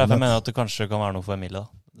mindre utholdenhet. Det er derfor jeg mener at det kanskje kan være noe for Emilie, da.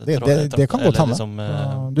 Det kan godt hende.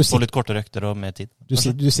 Få litt kortere økter og mer tid. Du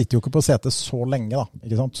sitter jo ikke på setet så lenge, da,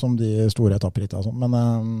 ikke sant? Som de store etapperittene og sånn. Men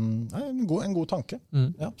en god tanke.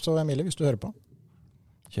 Ja, så Emilie, hvis du hører på.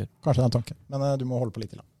 Kjør. Kanskje det er en tanke, men du må holde på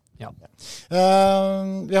litt til, da. Ja.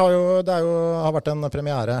 Det har vært en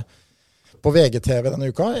premiere på VGTV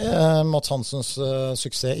denne uka. Mats Hansens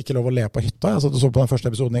suksess Ikke lov å le på hytta. Jeg satt og så på den første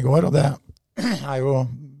episoden i går, og det er jo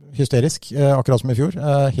hysterisk, akkurat som i fjor.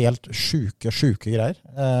 Helt sjuke greier.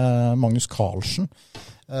 Magnus Carlsen.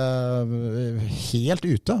 Helt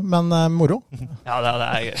ute, men moro. Ja, det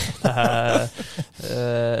er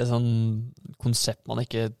et sånn konsept man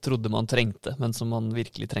ikke trodde man trengte, men som man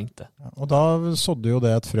virkelig trengte. Ja, og da sådde jo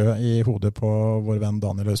det et frø i hodet på vår venn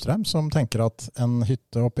Daniel Østrheim, som tenker at en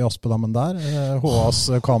hytte oppe i Aspedammen der,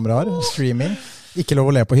 HAs kameraer, streaming, Ikke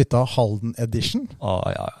lov å le på hytta, Halden-edition.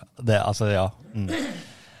 Ja.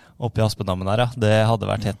 Oppe i Aspedammen der, ja. Det hadde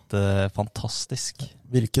vært helt fantastisk.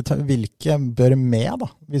 Hvilke bør med, da,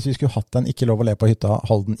 hvis vi skulle hatt en Ikke lov å le på hytta,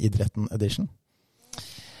 Halden-idretten edition?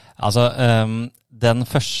 Altså, den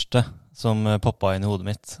første som poppet inn i hodet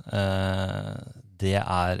mitt, det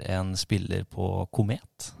er en spiller på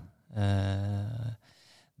Komet.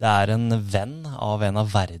 Det er en venn av en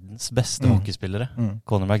av verdens beste hockeyspillere,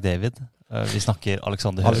 Conor McDavid. Vi snakker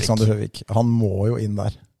Alexander Høvik. Han må jo inn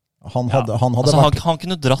der. Han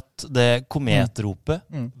kunne dratt det Komet-ropet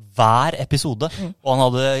hver episode, og han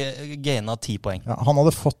hadde gainet 10 poeng. Ja, han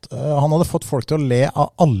hadde fått folk til å le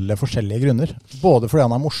av alle forskjellige grunner. Både fordi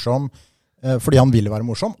han er morsom, fordi han vil være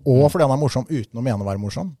morsom, og fordi han er morsom uten å mene å være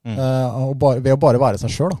morsom. Ved å bare være seg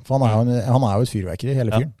selv, da. For han er jo et fyrverkeri,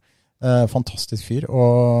 hele fyren. Fantastisk fyr.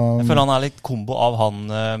 Jeg føler han er litt kombo av han,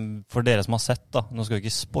 for dere som har sett, da. Nå skal vi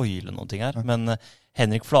ikke spoile noen ting her, men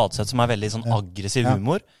Henrik Fladseth som er veldig sånn aggressiv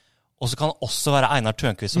humor, og så kan han også være Einar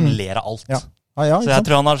Tørnquist som ler av alt. Så jeg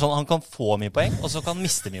tror han kan få mye poeng, og så kan han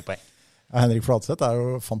miste mye poeng. Ja, Henrik Fladseth er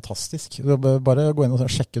jo fantastisk. Bare gå inn og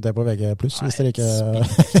sjekke ut det på VG+, hvis dere ikke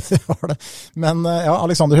har det. Men ja,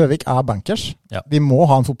 Alexander Høvik er bankers. Ja. Vi må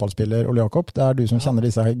ha en fotballspiller, Ole Jakob. Det er du som kjenner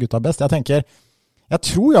disse gutta best. Jeg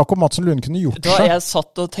tror Jakob Madsen Lund kunne gjort det. Jeg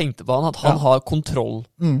satt og tenkte på at han har kontroll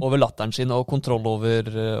over latteren sin og kontroll over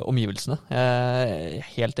omgivelsene. Jeg er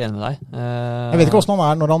helt enig med deg. Jeg vet ikke hvordan han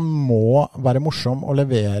er når han må være morsom og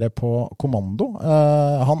levere på kommando.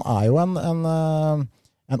 Han er jo en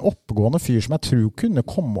oppegående fyr som jeg tror kunne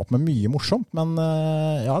komme opp med mye morsomt, men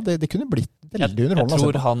ja, det kunne blitt veldig underholdende. Jeg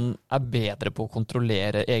tror han er bedre på å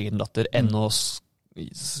kontrollere egen latter enn å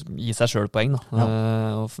gi seg selv poeng, da,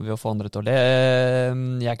 ved å få andre til å le.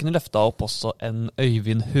 Jeg kunne løfta opp også en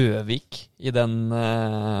Øyvind Høvik i den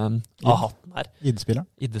hatten her.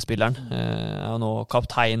 Idde-spilleren. Jeg er nå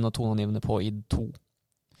kaptein og toneangivende på ID 2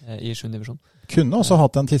 i 7. divisjon. Kunne også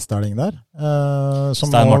hatt en tisteling der,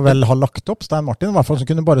 som nå vel har lagt opp, Stein Martin, i hvert fall, som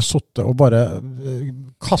kunne bare sutte og bare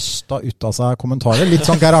kasta ut av seg kommentarer. Litt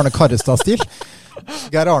sånn Geir Arne Karrestad-stil.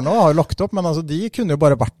 Geir Arne har jo lagt opp, men altså, de kunne jo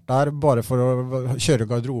bare vært der bare for å kjøre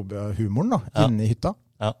garderobehumoren da, inne i hytta.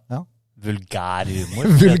 Ja. Vulgær humor.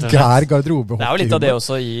 Vulgær garderobe. Det er jo litt av det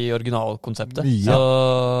også i originalkonseptet. Ja. Så,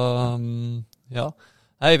 ja.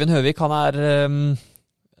 Øyvind Høvik, han er...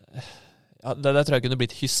 Ja, det tror jeg kunne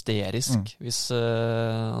blitt hysterisk hvis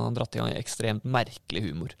han dratt i gang ekstremt merkelig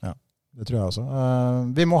humor. Ja, det tror jeg også.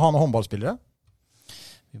 Vi må ha noen håndballspillere.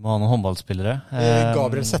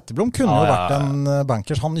 Gabriel Setteblom kunne jo vært en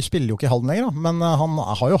bankers. Han spiller jo ikke i Halden lenger, men han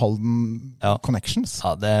har jo Halden connections.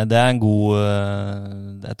 Ja, det er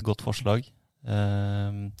et godt forslag.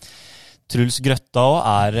 Truls Grøtta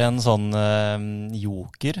er en sånn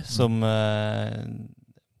joker som...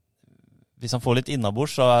 Hvis han får litt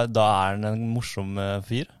innabords, så da er han en morsom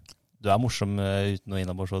fyr. Du er morsom uten noe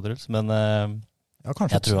innabords, Truls, men jeg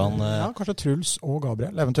tror han... kanskje Truls og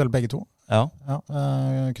Gabriel, eventuelt begge to. Ja.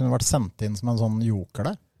 Kunne vært sendt inn som en sånn joker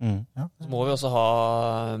der. Ja. Så må vi også ha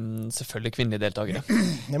selvfølgelig kvinnelige deltakere.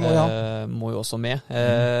 Det må vi ha. Må jo også med.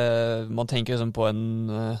 Man tenker liksom på en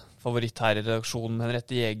favoritt her i redaksjonen,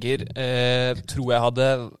 Henriette Jæger. Jeg tror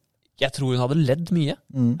hun hadde ledd mye.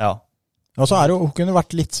 Ja, Ja, så hun kunne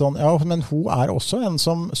vært litt sånn, ja, men hun også en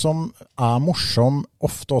som morsom,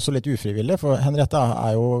 ofte også litt ufrivillig, for Henriette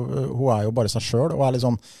hun jo bare seg selv, og litt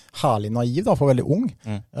sånn herlig naiv da, for veldig ung.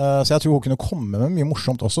 Så jeg tror hun kunne komme med mye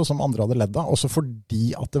morsomt også, som andre hadde ledd av, også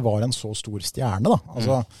fordi at det var en så stor stjerne da.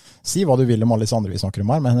 Altså, si hva du vil om alle disse andre vi snakker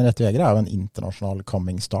om her, men Henriette Jæger jo en internasjonal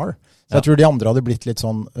coming star. Så jeg tror de andre hadde blitt litt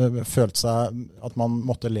sånn, følt seg at man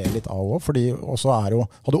måtte le litt av også, fordi også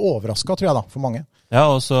hadde overrasket, tror jeg da, for mange. Ja,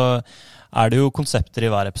 og så det jo konsepter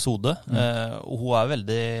i hver episode, og hun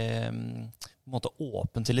veldig på en måte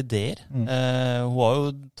åpen til ideer. Hun har jo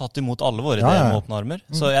tatt imot alle våre ideer med åpne armer,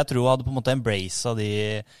 så jeg tror hun hadde på en måte embracet de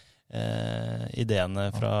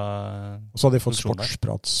ideene fra... Og så hadde de fått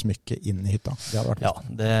sportsprat-smykke inn i hytta. Det hadde vært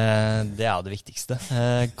viktig. Ja, det det viktigste.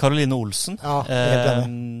 Caroline Olsen. Ja, helt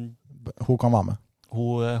enig. Hun kan være med.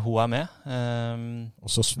 Hun med.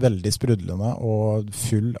 Også veldig sprudlende og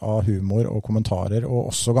full av humor og kommentarer, og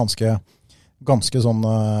også ganske sånn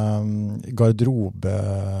garderobe.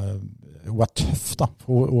 Hun tøff da.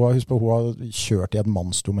 Husk på, hun har kjørt i et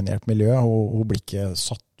mannsdominert miljø. Hun blir ikke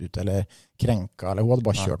satt ut eller krenka, eller hun hadde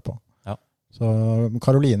bare kjørt på. Ja. Så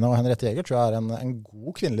Caroline og Henriette Jæger tror jeg en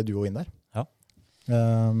god kvinnelig duo inn der. Ja.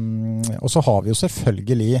 Og så har vi jo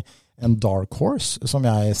selvfølgelig en dark horse, som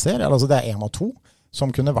jeg ser. Altså det en av to som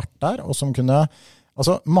kunne vært der, og som kunne...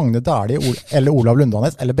 Altså Magne Dæhlie eller Olav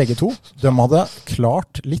Lundanes, eller begge to, de hadde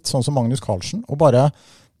klart litt sånn som Magnus Carlsen, og bare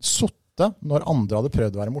sutte når andre hadde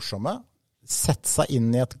prøvd å være morsomme, sett seg inn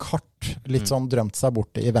i et kart, litt sånn drømt seg bort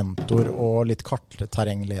til eventor og litt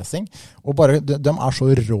kartterrenglesing, og bare, de så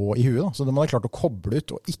rå i huet, da, så de hadde klart å koble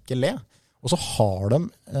ut og ikke le. Og så har de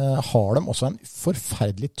også en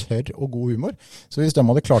forferdelig tørr og god humor. Så hvis de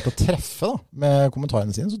hadde klart å treffe da, med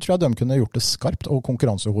kommentarene sine, så tror jeg de kunne gjort det skarpt, og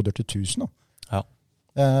konkurransehoder til 1000 da. Ja.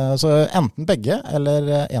 Så enten begge eller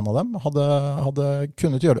en av dem hadde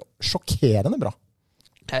kunnet gjøre det sjokkerende bra.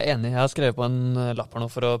 Jeg enig. Jeg har skrevet på en lapp her nå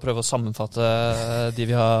for å prøve å sammenfatte de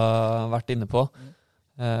vi har vært inne på.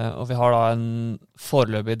 Og vi har da en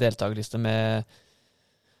foreløpig deltakerliste med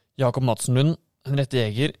Jakob Madsenlund, Henriette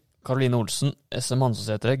Jæger, Caroline Olsen, SM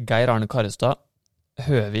Hansesætre, Geir Arne Karrestad,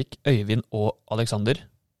 Høvik, Øyvind og Alexander,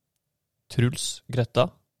 Truls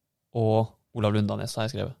Grøtta og Olav Lundanes har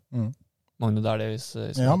jeg skrevet. Magne Dæhlie hvis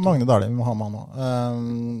ja, Magne Dæhlie vi må ha med han også.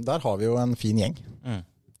 Der har vi jo en fin gjeng.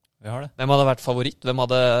 Vi har det. Hvem hadde vært favoritt? Hvem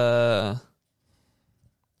hadde...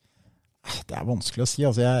 Det vanskelig å si.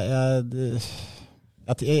 Altså,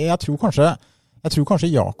 jeg tror kanskje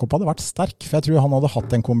Jakob hadde vært sterk, for jeg tror han hadde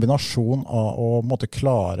hatt en kombinasjon av å måtte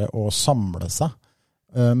klare å samle seg,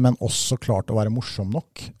 men også klart å være morsom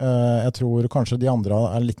nok. Jeg tror kanskje de andre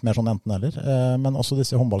litt mer sånn enten eller, men også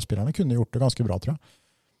disse håndballspillerne kunne gjort det ganske bra, tror jeg.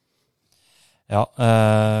 Ja,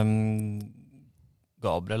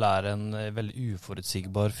 Gabriel en veldig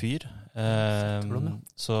uforutsigbar fyr,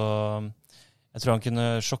 så jeg tror han kunne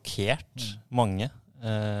sjokkert mange,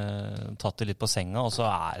 tatt det litt på senga, og så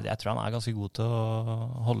jeg tror han ganske god til å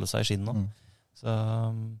holde seg i skinnet.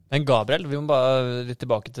 Men Gabriel, vi må bare litt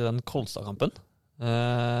tilbake til den Kolstad-kampen.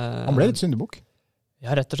 Han ble litt syndebukk.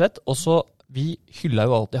 Ja, rett og slett. Og så, vi hyllet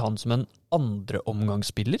jo alltid han som en andre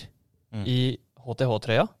omgangsspiller i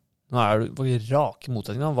HTH-trøya. Nå det rake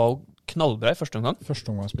motsetninger. Han var jo knallbra i første omgang. Første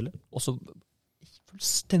omgangsspiller. Og så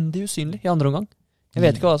fullstendig usynlig i andre omgang. Jeg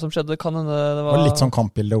vet ikke hva som skjedde. Kan hende det var... Litt sånn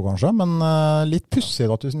kampbilde også, kanskje, men litt pussig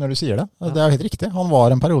når du sier det. Ja. Det jo helt riktig. Han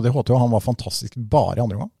var en periode i HT, og han var fantastisk bare i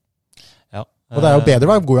andre omgang. Ja. Og det jo bedre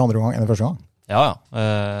å være god i andre omgang enn i første gang. Ja.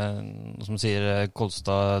 Som sier,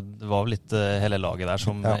 Kolstad, det var vel litt hele laget der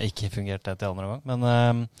som ikke fungerte til andre omgang. Men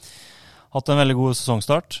hatt en veldig god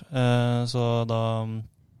sesongstart, så da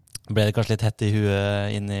ble det kanskje litt hett i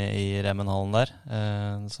huet inne i Remmenhallen der.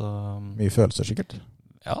 Mye følelser sikkert.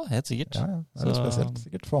 Ja, helt sikkert. Ja, det litt spesielt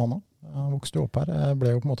sikkert for han også. Han vokste jo opp her,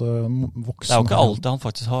 ble jo på en måte voksen. Det jo ikke alltid han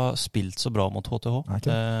faktisk har spilt så bra mot HTH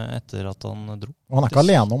etter at han dro. Og han ikke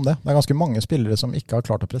alene om det. Det ganske mange spillere som ikke har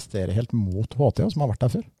klart å prestere helt mot HTH, som har vært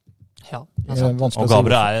der før. Ja, og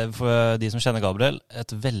Gabriel for de som kjenner Gabriel,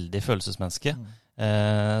 et veldig følelsesmenneske.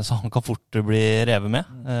 Så han kan fort bli revet med.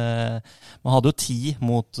 Man hadde jo 10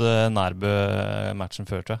 mot Nærbø-matchen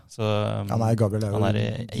før, tror jeg. Så Gabriel han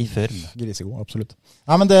i form. Grisegod, absolutt.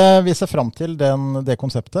 Ja, men vi ser frem til det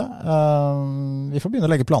konseptet. Vi får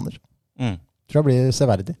begynne å legge planer. Tror jeg blir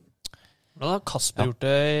severdig. Hvordan har Kasper gjort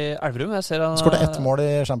det i Elverum? Jeg ser han skåret 1 mål i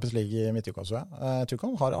Champions League i midtuka, så jeg tror ikke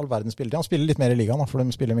han har all verdens spilletid. Han spiller litt mer i ligaen, for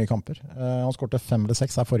de spiller mye kamper. Han skåret 5 eller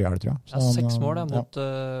 6 forrige helg, tror jeg. Så 6 mål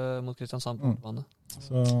mot Kristiansand på bane.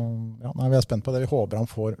 Så ja, nei, vi er spent på det. Vi håper han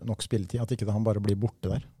får nok spilletid, at ikke han bare blir borte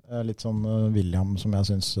der. Litt sånn William, som jeg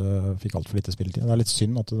synes fikk alt for lite spilletid. Det er litt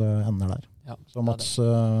synd at det ender der. Ja, så Mats,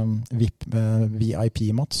 VIP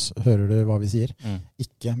Mats, hører du hva vi sier?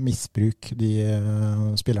 Ikke misbruk de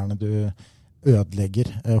spillerne du ødelegger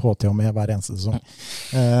HTH med hver eneste sesong.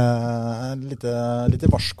 Litt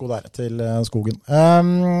varsko der til skogen.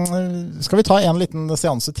 Skal vi ta en liten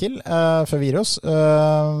seanse til før vi gir oss?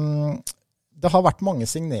 Det har vært mange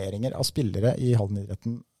signeringer av spillere i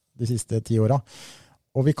Halden-idretten de siste 10 årene.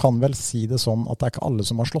 Og vi kan vel si det sånn at det er ikke alle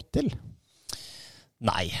som har slått til?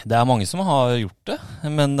 Nei, det er mange som har gjort det,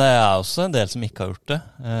 men det er også en del som ikke har gjort det.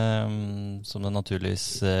 Som det naturligvis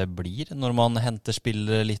blir når man henter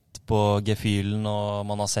spillere litt på gefühlen, og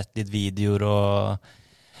man har sett litt videoer.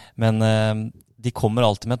 Men de kommer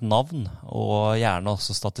alltid med et navn, og gjerne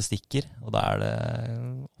også statistikker. Og da er det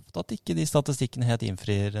ofte at ikke de statistikkene helt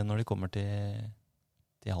innfrir når de kommer til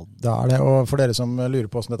Halden. Det er det, og for dere som lurer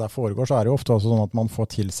på hvordan dette foregår, så er det jo ofte også sånn at man får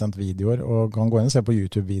tilsendt videoer, og kan gå inn og se på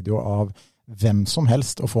YouTube-video av hvem som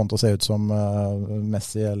helst, og få den til å se ut som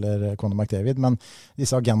Messi eller Conor McDavid, men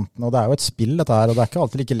disse agentene, og det er jo et spill dette her, og det er ikke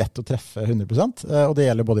alltid like lett å treffe 100%, og det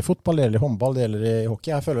gjelder både i fotball, det gjelder i håndball, det gjelder i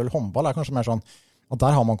hockey. Jeg føler håndball er kanskje mer sånn, at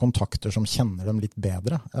der har man kontakter som kjenner dem litt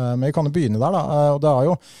bedre. Men vi kan jo begynne der da, og det er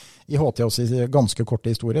jo, i HTHs ganske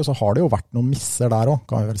korte historie, så har det jo vært noen misser der også,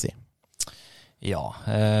 kan vi vel si. Ja,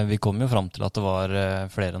 vi kom jo fram til at det var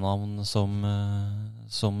flere navn som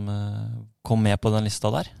kom med på den lista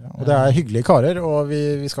der. Ja, og det er hyggelige karer, og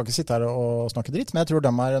vi skal ikke sitte her og snakke dritt, men jeg tror de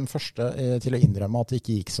er den første til å innrømme at det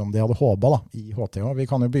ikke gikk som de hadde håpet da, i HTH. Vi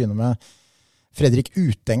kan jo begynne med Fredrik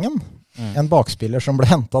Utengen, en bakspiller som ble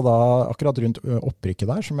hentet da akkurat rundt opprykket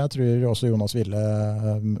der, som jeg tror også Jonas Ville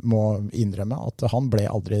må innrømme, at han ble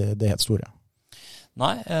aldri det helt store.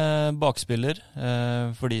 Nei, bakspiller.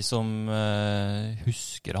 For de som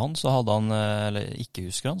husker han, så hadde han, eller ikke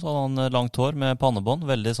husker han, så hadde han langt hår med pannebånd,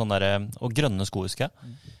 veldig sånn der, og grønne sko, husker jeg.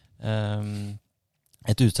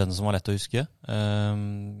 Et utseende som var lett å huske.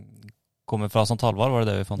 Kommer fra St. Halvard, var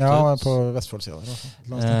det det vi fant ut? Ja, på Vestfoldsiden.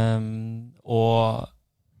 Og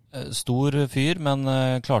stor fyr, men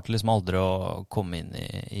klarte liksom aldri å komme inn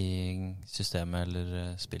i systemet eller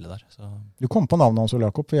spillet der. Så. Du kom på navnet hans, Ole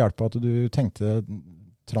Jakob, ved hjelp av at du tenkte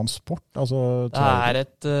transport? Altså, det er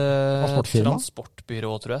et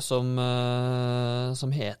transportbyrå, tror jeg,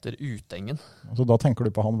 som heter Utengen. Så da tenker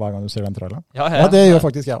du på han hver gang du ser den traileren? Ja, det gjør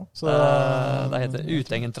faktisk jeg også. Det heter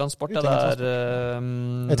Utengen Transport. Det er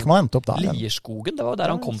vet ikke om han endte opp der. Lierskogen, det var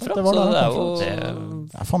der han kom fra. Det er jo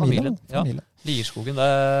familien. Ja, Lierskogen.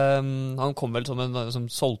 Han kom vel som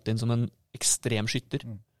solgt inn som en ekstrem skytter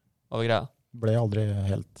over greia. Ble aldri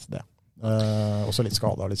helt det. Også litt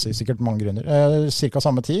skadet, sikkert mange grunner. Cirka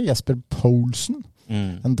samme tid, Jesper Poulsen,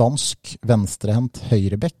 en dansk venstrehendt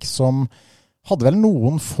høyrebekk, som hadde vel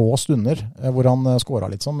noen få stunder hvor han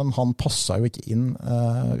skåret litt sånn, men han passet jo ikke inn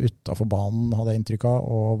utenfor banen, hadde jeg inntrykk av,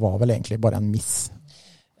 og var vel egentlig bare en miss.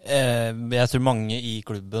 Jeg tror mange i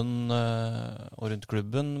klubben og rundt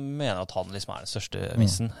klubben mener at han liksom er den største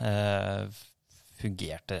missen.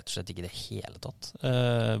 Fungerte rett og slett ikke i det hele tatt.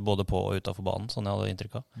 Både på og utenfor banen, sånn jeg hadde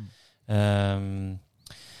inntrykk av.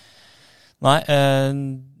 Nei,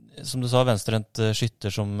 som du sa, venstrehendt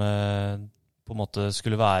skytter som på en måte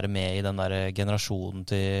skulle være med i den der generasjonen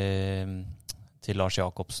til Lars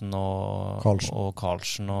Jakobsen og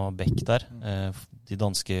Karlsen og Beck der, de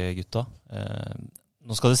danske gutta.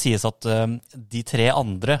 Nå skal det sies at de 3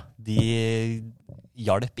 andre, de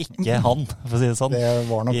hjalp ikke han, for å si det sånn,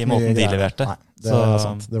 i måten de leverte. Nei, det er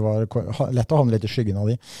sant. Det var lett å havne litt i skyggen av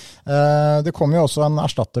de. Det kom jo også en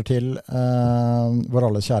erstatter til vår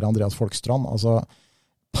alles kjære Andreas Folkstrand. Altså,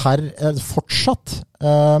 fortsatt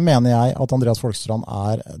mener jeg at Andreas Folkstrand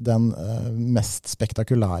er den mest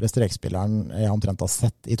spektakulære strekspilleren jeg omtrent har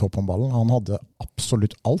sett i topphåndballen. Han hadde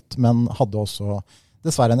absolutt alt, men hadde også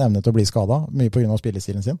dessverre en evne til å bli skadet, mye på grunn av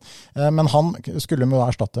spillestilen sin. Men han skulle jo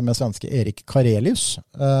erstatte med svenske Erik Karelius,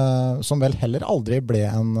 som vel heller aldri ble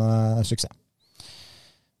en suksess.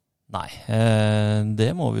 Nei, det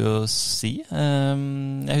må vi jo si.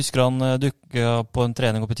 Jeg husker han dukket på en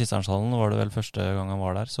trening oppe i Tidsarnshallen, var det vel første gang han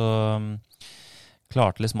var der, så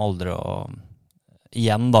klarte liksom aldri å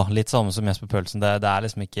igjen da, litt samme som Jesper Pølsen, det er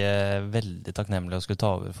liksom ikke veldig takknemlig å skulle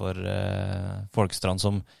ta over for Folkstrand,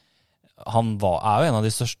 som han er jo en av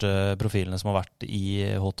de største profilene som har vært i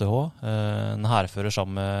HTH. En hærfører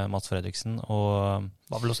sammen med Mats Fredriksen. Og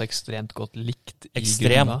var vel også ekstremt godt likt i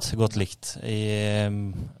ekstremt godt likt i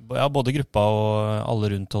både gruppa og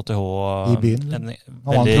alle rundt HTH. I byen. En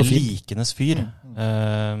veldig likenes fyr.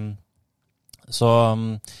 Så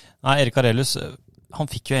Erik Karelius han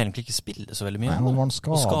fikk jo egentlig ikke spille så veldig mye. Nei, han var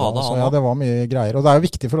skadet. Skada, ja, det var mye greier. Og det er jo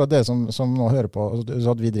viktig for dere som nå hører på,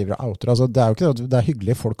 så at vi driver og outer. Altså, det er jo ikke det er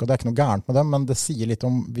hyggelige folk, og det er ikke noe gærent med dem, men det sier litt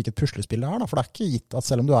om hvilket puslespill det er. Da. For det er ikke gitt at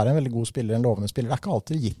selv om du er en veldig god spiller, en lovende spiller, det er ikke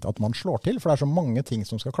alltid gitt at man slår til, for det er så mange ting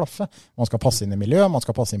som skal klaffe. Man skal passe inn i miljø, man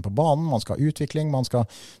skal passe inn på banen, man skal ha utvikling,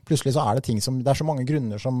 plutselig så er det ting det er så mange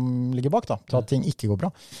grunner som ligger bak da, til at ting ikke går bra.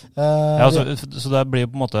 Så det blir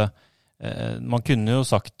på en måte man kunne jo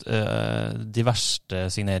sagt de verste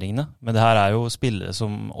signeringene, men det her er jo spillere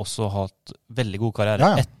som også har hatt veldig god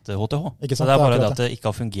karriere etter HTH. Så det er bare det at det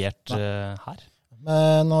ikke har fungert her.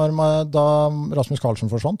 Da Rasmus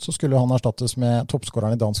Carlsen forsvant, så skulle han erstattes med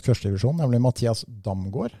toppskåreren i dansk førstedivisjon, nemlig Mathias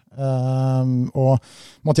Damgaard. Og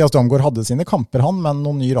Mathias Damgaard hadde sine kamper, men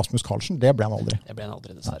noen ny Rasmus Carlsen, det ble han aldri. Det ble han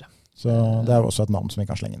aldri, dessverre. Så det er jo også et navn som vi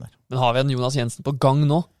kan slenge inn der. Men har vi en Jonas Jensen på gang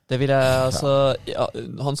nå? Det vil jeg,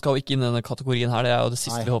 han skal jo ikke inn i denne kategorien her, det er jo det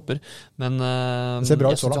siste vi håper. Men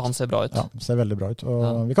jeg synes han ser bra ut. Ja, ser veldig bra ut.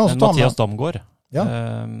 Vi kan også men Mathias Damgaard,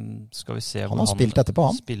 skal vi se han har spilt etterpå,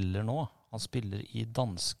 han. Spiller nå. Han spiller i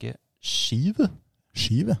danske Skive.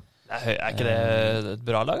 Er ikke det et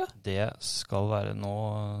bra lag? Det skal være nå.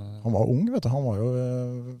 Han var ung, vet du. Han var jo...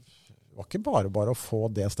 Det var ikke bare å få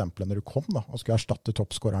det stempelet når du kom da, og skulle erstatte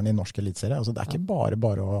toppskåreren i norsk elitserie. Altså, det er ikke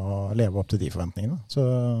bare å leve opp til de forventningene. Så...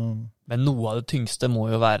 Men noe av det tyngste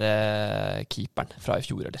må jo være keeperen fra i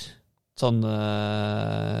fjor, eller? Sånn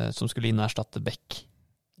som skulle inn og erstatte Beck.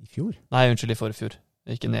 I fjor? Nei, unnskyld, i forfjor.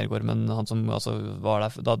 Ikke Nergård, men han som var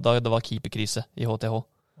der da det var keeperkrise i HTH.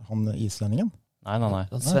 Han islendingen? Nei.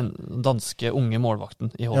 Den danske unge målvakten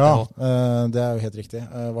i HTH. Ja, det er jo helt riktig.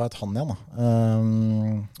 Hva het han igjen da?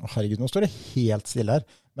 Herregud, nå står det helt stille her.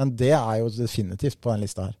 Men det er jo definitivt på den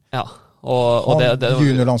lista her. Ja, og det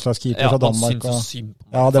juniorlandslagskeeper fra Danmark. Han syntes så synd på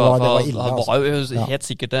meg. Ja, det var ille. Han var jo helt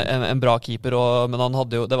sikkert en bra keeper, men han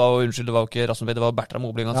hadde jo, det var jo ikke Rasmus Bey, det var Bertram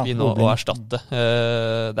Obling han skulle inn og erstatte.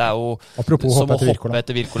 Det er jo apropos som å hoppe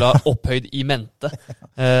etter Wirkola, opphøyd i mente.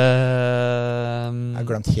 Jeg har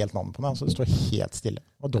glemt helt navnet på meg, altså det står helt stille.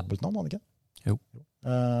 Det var dobbeltnavn, hadde ikke? Jo.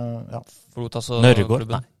 Forlot altså Nørregård?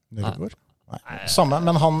 Nei. Samme,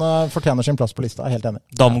 men han fortjener sin plass på lista, jeg er helt enig.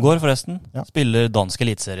 Damgaard forresten, spiller dansk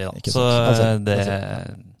elitserie da, så det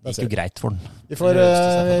gikk jo greit for den.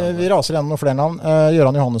 Vi raser gjennom noen flere navn.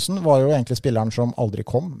 Gøran Johannessen var jo egentlig spilleren som aldri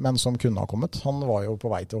kom, men som kunne ha kommet. Han var jo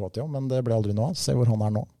på vei til HTH, men det ble aldri noe av. Se hvor han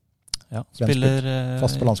er nå. Ja, spiller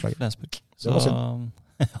fast på landslaget. Flensburg. Det var synd.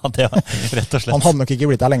 Ja, det var rett og slett. Han hadde nok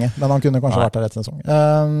ikke blitt der lenge, men han kunne kanskje vært der rett sesong.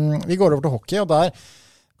 Vi går over til hockey, og der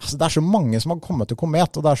det er så mange som har kommet til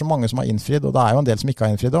Komet, og det er så mange som har innfridd, og det er jo en del som ikke har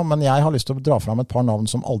innfridd, men jeg har lyst til å dra fram et par navn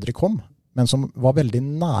som aldri kom, men som var veldig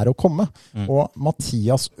nære å komme. Og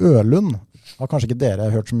Mathias Ølund har kanskje ikke dere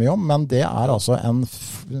hørt så mye om, men det er altså en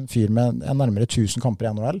fyr med nærmere 1000 kamper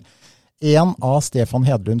i NHL. En av Stefan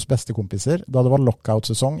Hedlunds beste kompiser, da det var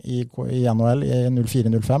lockout-sesong i NHL i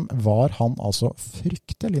 04-05, var han altså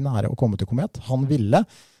fryktelig nære å komme til Komet. Han ville...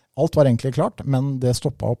 Alt var egentlig klart, men det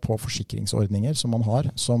stoppet opp på forsikringsordninger som man har,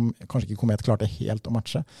 som kanskje ikke Komet klarte helt å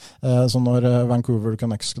matche. Så når Vancouver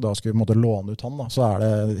Canucks da skulle på en måte låne ut han, da, så er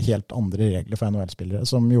det helt andre regler for NHL-spillere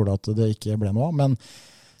som gjorde at det ikke ble noe av. Men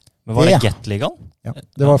var det Gat-ligaen? Ja,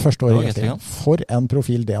 det var første året i Gat-ligaen. For en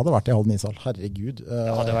profil det hadde vært i Halden-idretten. Herregud.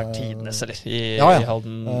 Det hadde vært tidenes, eller? I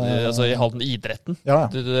Halden-idretten.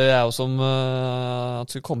 Det er jo som at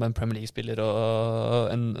det skulle komme en Premier League-spiller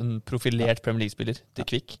og en profilert Premier League-spiller til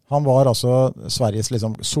Kvik. Han var altså Sveriges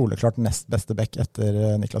liksom soleklart nest beste back etter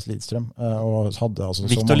Niklas Lidstrøm. Og hadde altså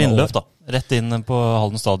Victor Lindløf da. Rett inn på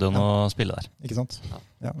Halden stadion og spille der. Ikke sant?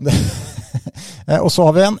 Ja. Og så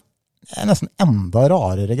har vi en nesten enda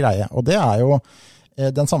rarere greie, og det er jo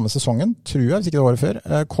den samme sesongen, tror jeg, hvis ikke det året før,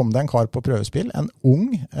 kom det en kar på prøvespill, en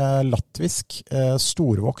ung, latvisk,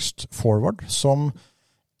 storvokst forward, som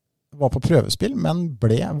var på prøvespill, men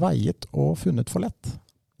ble veiet og funnet for lett.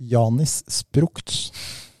 Janis Sprukts.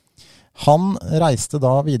 Han reiste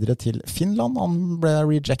da videre til Finland, han ble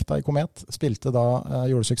rejecta i Komet,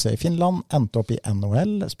 gjorde suksess i Finland, endte opp i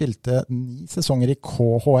NHL, spilte 9 sesonger i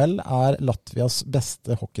KHL, er Latvias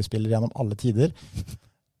beste hockeyspiller gjennom alle tider.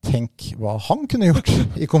 Tenk hva han kunne gjort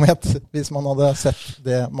i Komet, hvis man hadde sett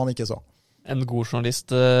det man ikke så. En god journalist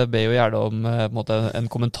ber jo gjerne om en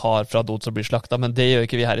kommentar fra Dot som blir slakta, men det gjør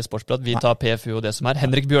ikke vi her i Sportsprat. Vi tar PFU og det som er.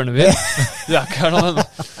 Henrik Bjørneby, du er ikke her nå, men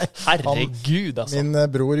herregud, altså. Min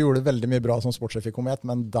bror gjorde veldig mye bra som sportssjef i Komet,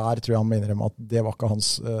 men der tror jeg han må innrømme at det var ikke hans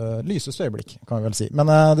lyseste øyeblikk, kan vi vel si. Men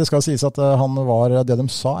det skal sies at han var, det de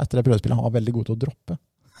sa etter det prøvespillet, han var veldig god til å droppe.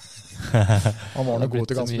 Han var nok god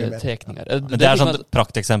til ganske mye mer. Det er sånn et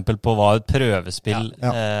prakteksempel på hva et prøvespill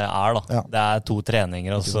er da. Det er 2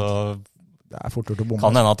 treninger, og så Det fort gjort å bomme.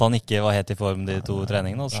 Kan hende at han ikke var helt i form de 2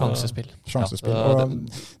 treningene. Sjansespill. Sjansespill. Og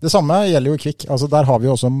det samme gjelder jo Kvik. Altså, der har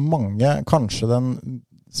vi også mange, kanskje den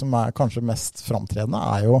som kanskje mest framtredende,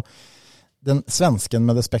 jo den svensken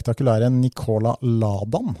med det spektakulære Nikola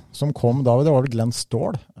Ladan, som kom da, det var vel Glenn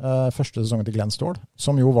Ståhl, første sesongen til Glenn Ståhl,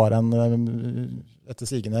 som jo var en etter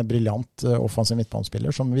sigende briljant offensiv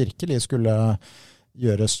midtbanespiller, som virkelig skulle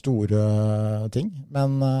gjøre store ting.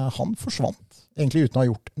 Men han forsvant, egentlig uten å ha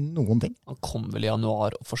gjort noen ting. Han kom vel i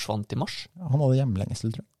januar og forsvant i mars? Ja, han hadde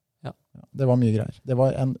hjemlengsel, tror jeg. Ja. Det var mye greier. Det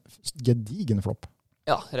var en gedigen flopp.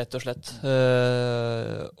 Ja, rett og slett.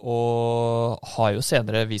 Og har jo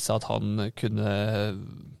senere vist seg at han kunne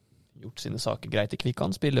gjort sine saker greit i Kvik.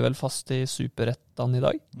 Han spiller vel fast i Superettan i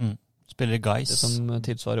dag. Spiller i Gais. Det som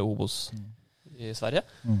tilsvarer Obos i Sverige.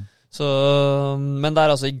 Så, men det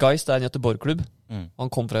altså i Gais, det en Göteborg-klubb.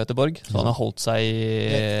 Han kom fra Göteborg, så han har holdt seg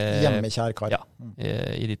hjemmekjær kar. Ja,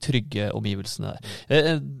 i de trygge omgivelsene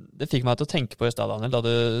der. Det fikk meg til å tenke på i stedet, Daniel, da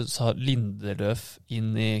du sa Lindeløf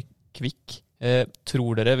inn i Kvik.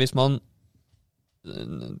 Tror dere, hvis man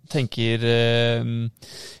tenker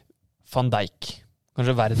Van Dijk,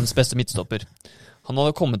 kanskje verdens beste midtstopper, han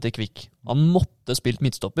hadde kommet til Kvik, han måtte spilt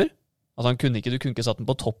midtstopper, altså du kunne ikke satt den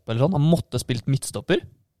på topp eller sånn, han måtte spilt midtstopper,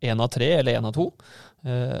 1 av 3 eller 1 av 2,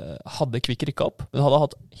 hadde Kvik rykket opp, men hadde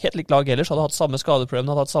hatt helt likt lag ellers, hadde hatt samme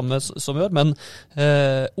skadeproblemer, hadde hatt samme som gjør, men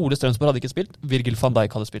Ole Strømsborg hadde ikke spilt, Virgil van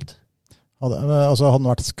Dijk hadde spilt. Hadde han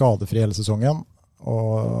vært skadefri hele sesongen,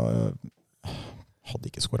 og hadde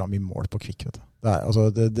ikke skåret mye mål på Kvik, vet du. Det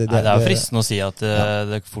jo fristende å si at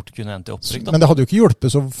det fort kunne endt i opprykk. Men det hadde jo ikke hjulpet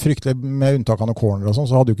så fryktelig, med unntak av noen corner og sånn,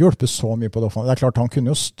 så hadde jo ikke hjulpet så mye på det offensive. Det klart, han kunne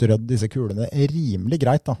jo strødd disse kulene rimelig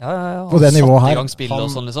greit da. Ja. På det nivået her. Satt i gang spillet og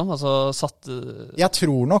sånn liksom. Altså, Jeg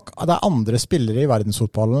tror nok det andre spillere i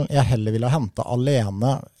verdensfotballen jeg heller ville ha hentet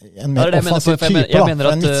alene en mer offensiv type. En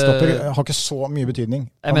midtstopper har ikke så mye betydning.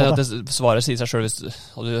 Jeg mener at det svaret sier seg selv hvis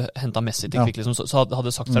du hentet Messi til Kvik, liksom, så hadde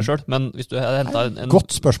det sagt seg selv. Men hvis du hadde hentet en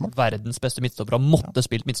verdens beste midtstopper, han måtte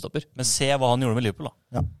spilt midtstopper. Men se hva han gjorde med Liverpool da.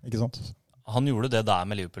 Ja, ikke sant? Han gjorde det der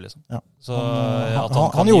med Liverpool, liksom. Ja. Så,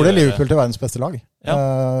 han gjorde Liverpool til verdens beste lag. Ja.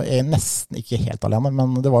 Nesten ikke helt alene,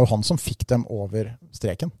 men det var jo han som fikk dem over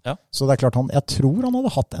streken. Ja. Så det klart, jeg tror han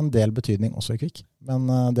hadde hatt en del betydning også i Kvik. Men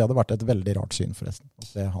det hadde vært et veldig rart syn forresten, å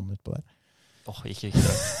se han ut på der. Ikke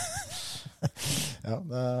det. Ja,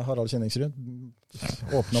 det Harald Kjenningsrud.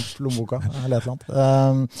 Åpne opp lommeboka eller et eller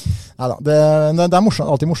annet. Neida, det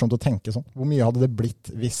alltid morsomt å tenke sånn. Hvor mye hadde det blitt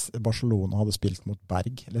hvis Barcelona hadde spilt mot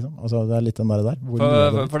Berg? Liksom? Altså, det litt den der.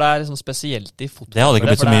 For det liksom spesielt i fotball. Det hadde ikke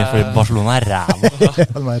blitt så mye, fordi Barcelona ræva.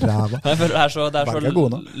 Det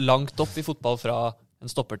så langt opp i fotball fra en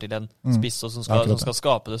stopper til en spiss som skal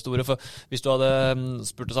skape det store. For hvis du hadde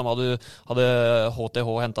spurt det samme, hadde HTH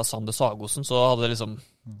hentet Sander Sagosen, så hadde det liksom...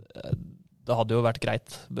 Det hadde jo vært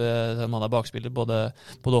greit. Man bakspiller både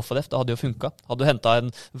off og def. Det hadde jo funket. Hadde du hentet en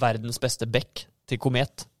verdens beste back til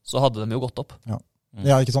Komet, så hadde de jo gått opp.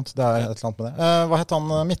 Ja, ikke sant? Det et eller annet med det. Hva het han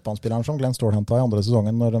midtbanespilleren som Glenn Ståhl hentet i andre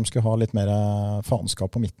sesongen, når de skulle ha litt mer faenskap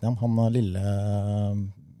på midten igjen? Han lille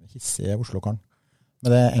hissige Oslo-karen.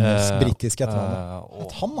 Med det engelsk-brittiske etternavnet.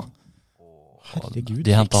 Et han da? Herregud.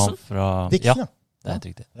 De hentet han fra... Dixon, ja. Det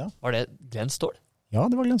helt riktig. Ja. Var det Glenn Ståhl? Ja,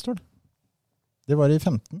 det var Glenn Ståhl. Det var i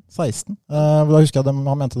 15-16. Da husker jeg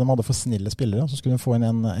han mente de hadde for snille spillere, så skulle de få inn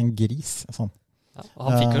en gris. Sånn. Ja,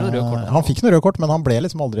 han fikk jo noe rød kort. Han fikk noe rød kort, men han ble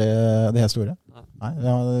liksom aldri det helt store. Nei,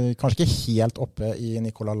 kanskje ikke helt oppe i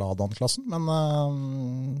Nikola Ladan-klassen, men...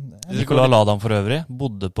 Nikola Ladan for øvrig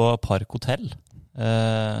bodde på Park Hotel.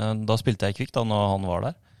 Da spilte jeg i Kvik da når han var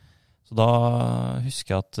der. Så da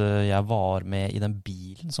husker jeg at jeg var med i den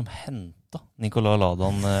bilen som hentet Nikola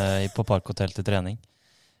Ladan på Park Hotel til trening.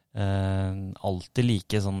 Alltid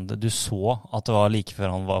like sånn, du så at det var like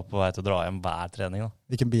før han var på vei til å dra hjem hver trening da.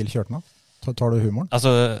 Hvilken bil kjørte han da? Tar du humoren?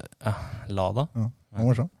 Altså, Lada. Ja, det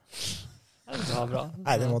var sånn. Det var bra.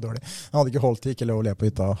 Nei, det var dårlig. Han hadde ikke holdt til ikke lov å le på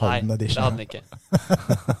hytta. Nei, det hadde han ikke.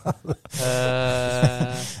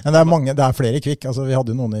 Men det flere Kvik. Altså, vi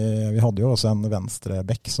hadde jo også en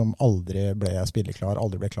venstrebekk som aldri ble spilleklar,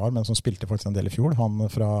 aldri ble klar, men som spilte faktisk en del i fjor. Han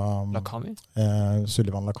fra Lakami.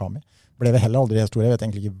 Sullivan Lakami. Ble det heller aldri historie. Jeg vet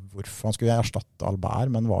egentlig ikke hvorfor. Han skulle erstatte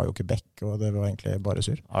Albert, men var jo ikke bekk, og det var egentlig bare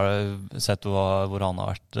sur. Har du sett hvor han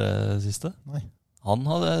har vært siste? Nei. Han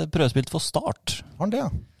hadde prøvespilt for Start. Har han det,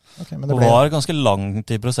 ja? Okay, men det var ganske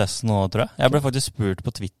langt i prosessen nå, tror jeg. Jeg ble faktisk spurt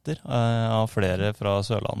på Twitter av flere fra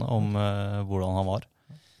Sørlandet om hvordan han var.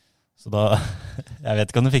 Så da, jeg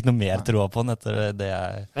vet ikke om du fikk noe mer tro på han etter det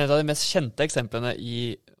jeg... Men et av de mest kjente eksemplene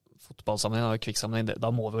i fotballsammenheng og kvikksammenheng,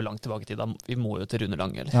 da må vi jo langt tilbake til. Vi må jo til Rune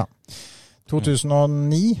Lange, eller? Ja.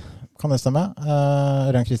 2009 kan det stemme.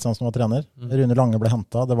 Ørjan Kristiansen var trener. Rune Lange ble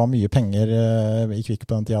hentet. Det var mye penger i Kvikk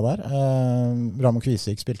på den tida der. Ramon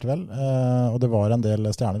Kvisvik spilte vel, og det var en del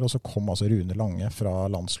stjerner. Og så kom altså Rune Lange fra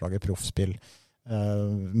landslaget proffspill.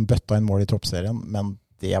 Bøtta inn mål i toppserien, men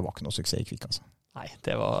det var ikke noe suksess i Kvikk, altså. Nei,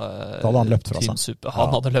 det var da hadde han løpt fra seg.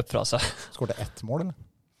 Han hadde løpt fra seg. Skåret 1 mål, eller?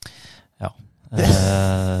 Ja.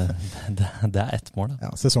 Det ett mål. Ja,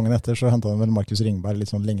 sesongen etter så hentet han vel Markus Ringberg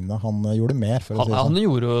litt sånn lignende. Han gjorde mer. For han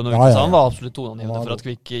gjorde jo noe, så han var absolutt toneangivende for at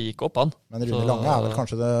Kvikk gikk opp, han. Men Rune Lange vel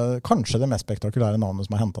kanskje det mest spektakulære navnet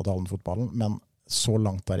som hentet til Halden-fotballen, men så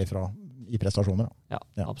langt derifra i prestasjoner. Da. Ja,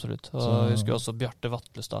 absolutt. Og jeg husker også Bjarte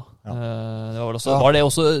Vatlestad. Var det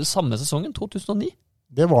også samme sesongen, 2009?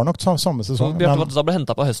 Det var nok samme sesong. Bjarte Vatlestad ble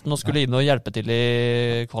hentet på høsten og skulle inn og hjelpe til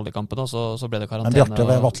i kvalikkampen, og så ble det karantene. Men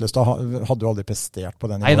Bjarte Vatlestad hadde jo aldri prestert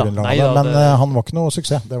på den nivåen, men han var ikke noe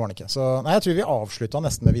suksess, det var han ikke. Så jeg tror vi avsluttet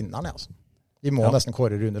nesten med vinneren. Altså. Vi må nesten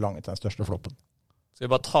kåre Rune Lange til den største floppen. Skal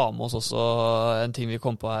vi bare ta med oss også en ting vi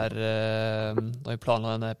kom på her da vi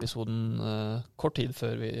planla denne episoden kort tid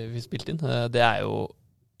før vi spilte inn. Det er jo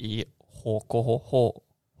i HKH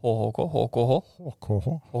i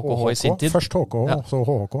sin tid. Først HKH, så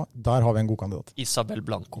HK. Der har vi en god kandidat. Isabel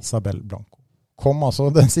Blanco. Kom altså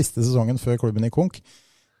den siste sesongen før klubben i konk.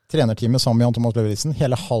 Trenerteamet sammen med Jan Thomas Løverissen.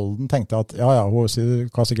 Hele Halden tenkte at hun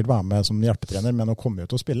kan sikkert være med som hjelpetrener, men hun kommer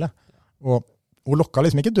jo til å spille. Og hun lokket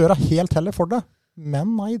liksom ikke døra helt heller for det.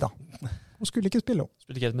 Men nei da. Hun skulle ikke spille.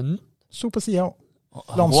 Spilte ikke helt med den? Så på siden.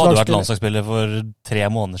 Hun hadde vært landslagsspiller for 3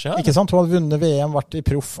 måneder siden. Ikke sant? Hun hadde vunnet VM, vært i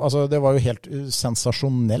proff. Altså, det var jo helt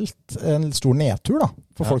sensasjonelt. En stor nedtur da,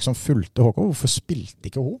 for folk som fulgte HK. Hvorfor spilte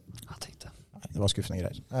ikke hun? Jeg tenkte. Nei, det var skuffende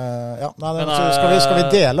greier. Skal vi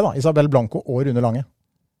dele da, Isabel Blanco og Rune Lange?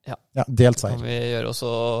 Ja, delt seier. Kan vi gjøre også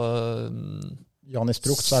Janis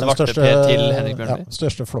Bruch er den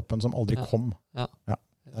største floppen som aldri kom. Ja.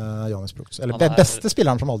 Janis Bruch. Eller beste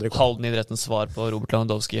spilleren som aldri kom. Halden-idrettens svar på Robert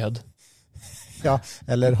Lewandowski i Hødd. Ja,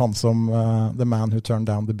 eller han som The Man Who Turned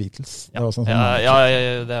Down the Beatles. Det er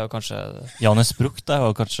jo kanskje Janis Bruch er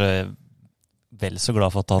jo kanskje vel så glad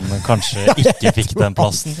for at han kanskje ikke fikk den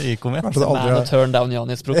plassen i Komet. The Man Who Turned Down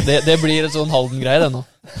Janis Bruch. Det blir et sånn Halden-greie det nå.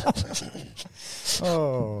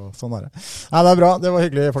 Sånn er det. Nei, det er bra. Det var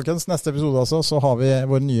hyggelig, folkens. Neste episode altså, så har vi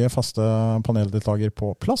vår nye faste paneldeltaker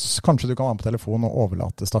på plass. Kanskje du kan være på telefon og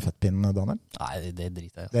overlate stafettpinnen, Daniel? Nei, det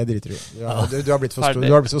driter jeg. Det driter du. Du har blitt for stor.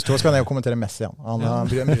 Du har blitt så stor, skal jeg ned og kommentere Messi igjen. Han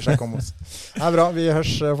bryr seg ikke om oss. Det er bra. Vi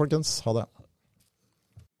hørs, folkens. Ha det.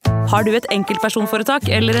 Har du et enkeltpersonforetak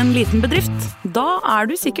eller en liten bedrift? Da er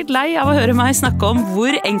du sikkert lei av å høre meg snakke om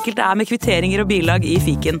hvor enkelt det er med kvitteringer og bilag i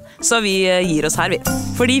fiken. Så vi gir oss her, vi.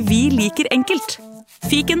 Fordi vi liker enkelt.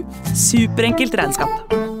 Fiken, superenkelt regnskap.